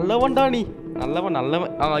கொடுத்துட்டான். நல்லவன்டா நீ, நல்லவன்.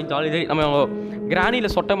 ஜாலி. நம்ம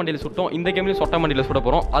கிரானியில் சொட்டை மண்டியில் சுட்டோம், இந்த கேம்லேயும் சொட்டை மண்டியில் சுட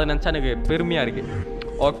போகிறோம். அதை நினச்சா எனக்கு பெருமையாக இருக்குது.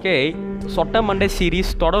 ஓகே, சொட்டை மண்டை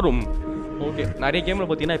சீரீஸ் தொடரும். ஓகே, நிறைய கேமில்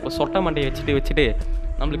பார்த்தீங்கன்னா இப்போ சொட்டை மண்டையை வச்சுட்டு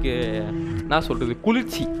நம்மளுக்கு என்ன சொல்கிறது,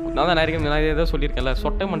 குளிர்ச்சி. நான் தான் நிறைய இதாக சொல்லியிருக்கேன்ல,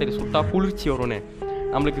 சொட்டை மண்டையில் சுட்டா குளிர்ச்சி வரும்னு.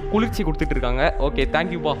 நம்மளுக்கு குளிர்ச்சி கொடுத்துட்ருக்காங்க. ஓகே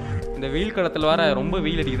தேங்க்யூப்பா. இந்த வெயில் காலத்தில் வேறு ரொம்ப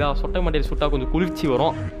வெயில் அடிக்குதா, சொட்டை மண்டையில் சுட்டா கொஞ்சம் குளிர்ச்சி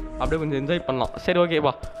வரும், அப்படியே கொஞ்சம் என்ஜாய் பண்ணலாம். சரி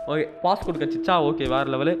ஓகேப்பா. Okay, passport கிடச்சிச்சா? ஓகே,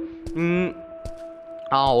 வேறு லெவலு.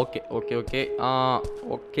 ஓகே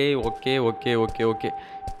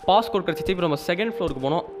பாஸ்போர்ட் கிடச்சிச்சு. இப்போ நம்ம செகண்ட் ஃப்ளோருக்கு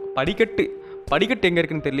போனோம். படிக்கட்டு எங்கே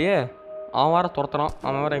இருக்குன்னு தெரியலையே. அவன் வேறு துரத்துறான்.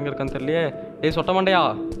 அவன் வேறு எங்கே இருக்கான்னு தெரியலையே. டேய் சொட்ட மாண்டையா,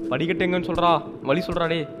 படிக்கட்டு எங்கன்னு சொல்கிறா, வழி சொல்கிறா.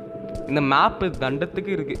 டே இந்த மேப்பு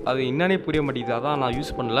தண்டத்துக்கு இருக்குது, அது என்னன்னே புரிய மாட்டேங்குது. அதான் நான்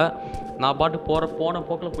யூஸ் பண்ணல. நான் பாட்டு போன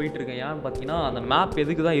போக்கில் போயிட்டுருக்கேன். ஏன்னு பார்த்தீங்கன்னா அந்த மேப்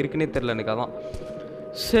எதுக்கு தான் இருக்குன்னே தெரில எனக்கு. அதான்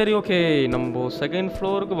சரி ஓகே, நம்ம செகண்ட்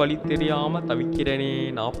ஃப்ளோருக்கு வழி தெரியாமல் தவிக்கிறேனே,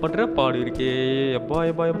 நான் படுற பாடு இருக்கே. எப்பா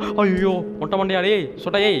ஐயோ மொட்டை மண்டையாடே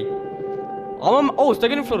சொட்டையே. அவன்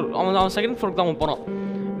செகண்ட் ஃப்ளோர், அவன் செகண்ட் ஃப்ளோருக்கு தான் அவன் போனான்.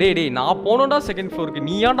 டேய் நான் போனோண்டா செகண்ட் ஃப்ளோருக்கு,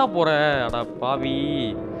 நீ ஏன்டா போகிற? அடா பாவி.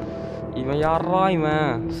 இவன் யாரா இவன்?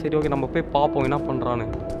 சரி ஓகே நம்ம போய் பார்ப்போம் என்ன பண்ணுறான்னு.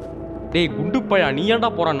 டேய் குண்டு பையா நீ ஏன்டா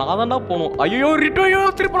போகிறான்? நான் தான்டா போகணும். ஐயோ ரிட்டோயோ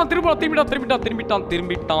திரும்பிட்டான்.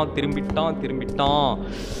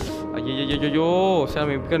 ஐயோ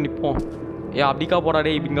சரி இப்ப நிற்போம். அப்படிக்கா போடா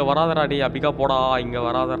டே, இங்கே வராதரா டே, அப்படிக்கா போடா, இங்கே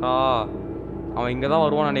வராதரா. அவன் இங்கே தான்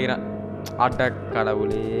வருவான்னு நினைக்கிறேன். அட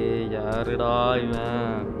கடவுளே யாருடா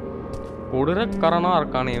இவன்? கொடூரக்காரனாக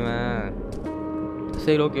இருக்கானே இவன்.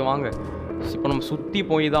 சரி ஓகே வாங்க, இப்போ நம்ம சுற்றி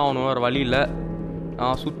போய் தான் ஆகணும், வேறு வழி இல்லை.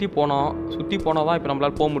 சுற்றி போனால் தான் இப்போ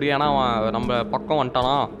நம்மளால் போக முடியும். ஏன்னா அவன் நம்ம பக்கம்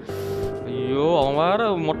வந்துட்டானா. ஐயோ அவன் வேறு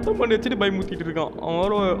மொட்டை மண்டை வச்சுட்டு பயமுத்திட்டு இருக்கான்.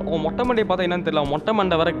 அவன் மொட்டை மண்டையை பார்த்தா என்னன்னு தெரியல. மொட்டை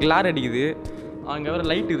மண்டை வேறு கிளார் அடிக்குது. அங்கே வேறு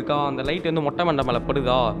லைட் இருக்கா, அந்த லைட் வந்து மொட்டை மண்டை மேலே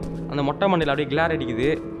படுதா. அந்த மொட்டை மண்டையில் அப்படியே கிளார் அடிக்குது,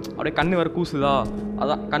 அப்படியே கண்ணு வேறு கூசுதா.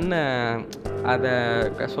 அதான் கண்ணை அதை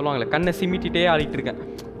சொல்லுவாங்களே, கண்ணை சிமிட்டிகிட்டே ஆடிட்டு இருக்கேன்.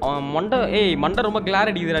 அவன் மண்டை ரொம்ப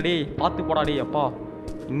கிளார் அடிக்குதுடா டே, பார்த்து போடா டே. அப்பா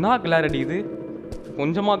என்ன கிளார் அடிக்குது?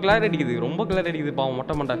 கொஞ்சமாக கிளார் அடிக்குது, ரொம்ப கிளார் அடிக்குது பாவம்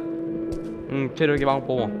மொட்டை மண்டை. சரி ஓகே வாங்க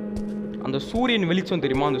போவோம். அந்த சூரியன் வெளிச்சம்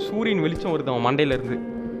தெரியுமா, அந்த சூரியன் வெளிச்சம் வருது அவன் மண்டையிலேருந்து.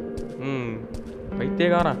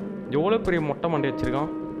 பைத்தியக்காரன் எவ்வளோ பெரிய மொட்டை மண்டை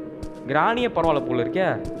வச்சுருக்கான். கிராணியே பரவாயில்ல போல இருக்கே.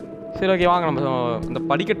 சரி ஓகே வாங்க, நம்ம இந்த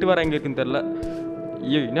படிக்கட்டு வேறு எங்கே இருக்குன்னு தெரில.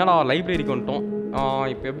 ஐயோ என்னடா லைப்ரரிக்கு வந்துட்டோம்.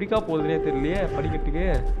 இப்போ எப்படிக்கா போகுதுன்னே தெரியலையே படிக்கட்டுக்கு.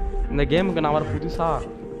 இந்த கேமுக்கு நான் வர புதுசாக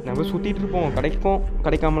நம்ம சுற்றிட்டு இருப்போம்,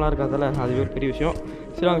 கிடைக்காமலாம் இருக்காதில்ல, அதுவே ஒரு பெரிய விஷயம்.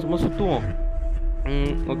 சரி வாங்க சும்மா சுற்றுவோம்.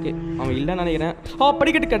 ஓகே அவன் இல்லைன்னு நினைக்கிறேன்.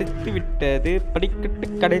 படிக்கட்டு கிடைத்து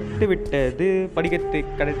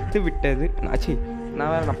விட்டது. ஆச்சு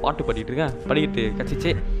நான் வேறு நான் பாட்டு பாடிட்டு இருக்கேன். படிக்கட்டு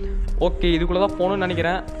கிடச்சிச்சு. ஓகே இதுக்குள்ளே தான் போகணுன்னு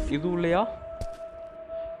நினைக்கிறேன். இது இல்லையா?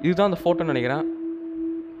 இதுதான் அந்த ஃபோட்டோன்னு நினைக்கிறேன்.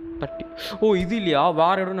 இது இல்லையா?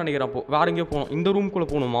 வேறு இடம்னு நினைக்கிறேன். அப்போ வேறு எங்கேயோ போகணும். இந்த ரூம்குள்ளே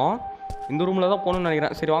போகணுமா? இந்த ரூமில் தான் போகணுன்னு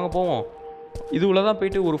நினைக்கிறேன். சரி வாங்க போவோம். இதுக்குள்ளே தான்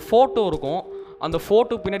போயிட்டு ஒரு ஃபோட்டோ இருக்கும். அந்த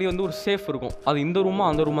ஃபோட்டோ பின்னாடி வந்து ஒரு சேஃப் இருக்கும். அது இந்த ரூமா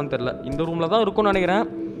அந்த ரூமான்னு தெரில. இந்த ரூமில் தான் இருக்கும்னு நினைக்கிறேன்,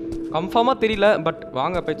 கன்ஃபார்மாக தெரியல. பட்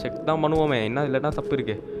வாங்க போய் செக் தான் பண்ணுவோமே. என்ன இல்லைன்னா தப்பு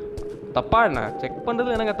இருக்குது. தப்பா என்ன செக்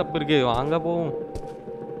பண்ணுறது என்னங்க தப்பு இருக்குது? வாங்க போவோம்.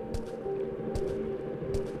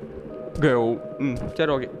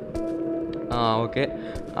 சரி ஓகே ஓகே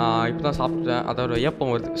இப்போ தான் சாப்பிட்டேன். அதோட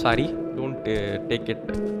ஏப்பம் வருது. Sorry don't take it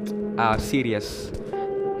serious.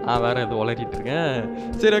 வேறு எதுவும் வளரிட்டுருக்கேன்.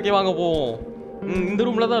 சரி ஓகே வாங்க போவோம். இந்த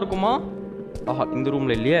ரூமில் தான் இருக்குமா? இந்த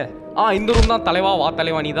ரூமில் இல்லையே. இந்த ரூம் தான் தலைவா. வா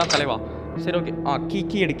தலைவா, நீ தான் தலைவா. சரி ஓகே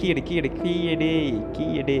கீ எடு.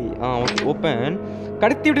 Okay open.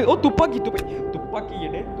 கடத்தி விடு. துப்பாக்கி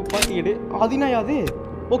எடு. அதுனாயாது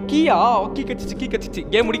கீயா? கீ கச்சிச்சு.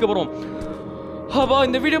 கேம் முடிக்க போகிறோம்.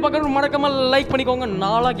 இந்த வீடியோ பார்க்க மறக்காமல் லைக் பண்ணிக்கோங்க.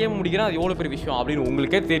 நாளாக கேம் முடிக்கிறேன், அது எவ்வளோ பெரிய விஷயம் அப்படின்னு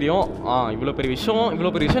உங்களுக்கே தெரியும். இவ்வளோ பெரிய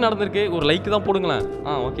விஷயம் நடந்திருக்கு. ஒரு லைக் தான் போடுங்களேன்.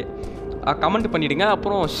 ஓகே கமெண்ட் பண்ணிவிடுங்க,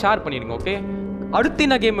 அப்புறம் ஷேர் பண்ணிவிடுங்க. ஓகே அடுத்து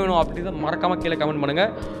என்ன கேம் வேணும் அப்படி தான் மறக்காமல் கீழே கமெண்ட்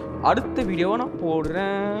பண்ணுங்கள். அடுத்த வீடியோவை நான்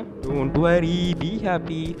போடுறேன். Don't worry, be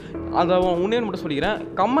happy. அதை உன்னே மட்டும் சொல்லிக்கிறேன்.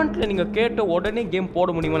 கமெண்ட்டில் நீங்கள் கேட்ட உடனே கேம்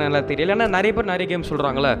போட முடியுமா நல்லா தெரியல. ஏன்னா நிறைய பேர் நிறைய கேம்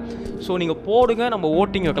சொல்கிறாங்களே. ஸோ நீங்கள் போடுங்க, நம்ம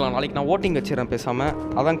ஓட்டிங் வைக்கலாம். நாளைக்கு நான் ஓட்டிங் வச்சிடறேன் பேசாமல்.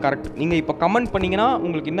 அதான் கரெக்ட். நீங்கள் இப்போ கமெண்ட் பண்ணிங்கன்னா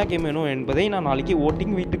உங்களுக்கு என்ன கேம் வேணும் என்பதை நான் நாளைக்கு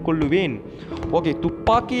ஓட்டிங் வைத்துக் கொள்ளுவேன். ஓகே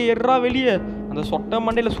துப்பாக்கி எட்ரா வெளியே. அந்த சொட்டை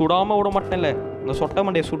மண்டையில் சுடாமல் விட மாட்டேன்ல. அந்த சொட்டை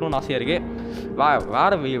மண்டையை சுடணும்னு ஆசையாக இருக்குது.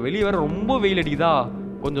 வேறு வெளியே வேறு ரொம்ப வெயில் அடிக்குதா.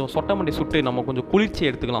 கொஞ்சம் சொட்டை மண்டையை சுட்டு நம்ம கொஞ்சம் குளிர்ச்சி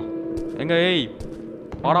எடுத்துக்கலாம்.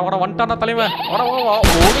 வாடா வந்துட்டானா தலைவன்.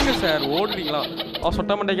 ஓடுங்க சார், ஓடுறீங்களா?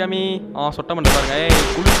 சொட்டை மண்டை காமி. சொட்டை மண்டை பாருங்க.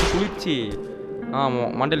 குளிர்ச்சி.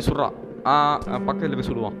 மண்டையில் சுடுறான். பக்கத்தில் போய்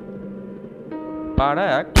சுடுவான். பாட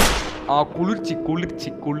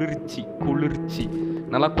குளிர்ச்சி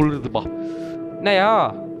நல்லா குளிருதுப்பா.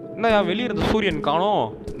 என்னையா வெளியே இருந்த சூரியன் காணோம்,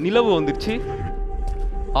 நிலவு வந்துடுச்சு.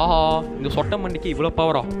 இந்த சொட்டை மண்டிக்கு இவ்வளோ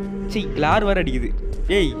பவரா? கிளார் வேறு அடிக்குது.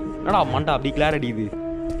 என்னடா மண்டா அப்படி கிளார் அடிக்குது?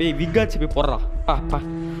 விக்காச்சு போய் போடுறா.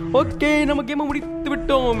 ஓகே நம்ம கேமை முடித்து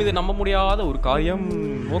விட்டோம். இது நம்ப முடியாத ஒரு காரியம்.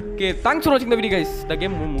 ஓகே தேங்க்ஸ் ஃபார் வாட்சிங் த வீடியோ கைஸ். இந்த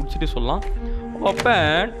கேம் முடிச்சுட்டு சொல்லலாம்.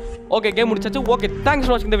 ஓகே கேம் முடிச்சாச்சு. ஓகே தேங்க்ஸ்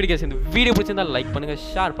ஃபார் வாட்சிங் த வீடியோ கைஸ். இந்த வீடியோ பிடிச்சிருந்தா லைக் பண்ணுங்கள்,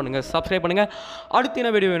 ஷேர் பண்ணுங்கள், சப்ஸ்கிரைப் பண்ணுங்கள். அடுத்து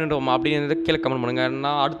என்ன வீடியோ வேணும் அப்படின்னு கீழே கமெண்ட் பண்ணுங்கள்.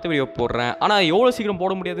 நான் அடுத்த வீடியோ போடுறேன். ஆனால் எவ்வளோ சீக்கிரம்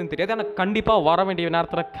போட முடியாதுன்னு தெரியாது. ஆனால் கண்டிப்பாக வர வேண்டிய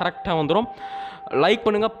நேரத்தில் கரெக்டாக வந்துடும். லைக்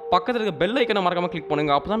பண்ணுங்கள், பக்கத்தில் இருக்க பெல் ஐக்கனை மறக்காமல் கிளிக்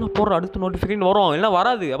பண்ணுங்கள். அப்போ தான் நான் போடுற அடுத்த நோட்டிஃபிகேஷன் வரும். இல்லைனா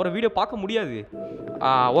வராது, அப்புறம் வீடியோ பார்க்க முடியாது.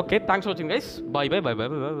 ஓகே தேங்க்ஸ் ஃபார் வாட்சிங் கைஸ். பை.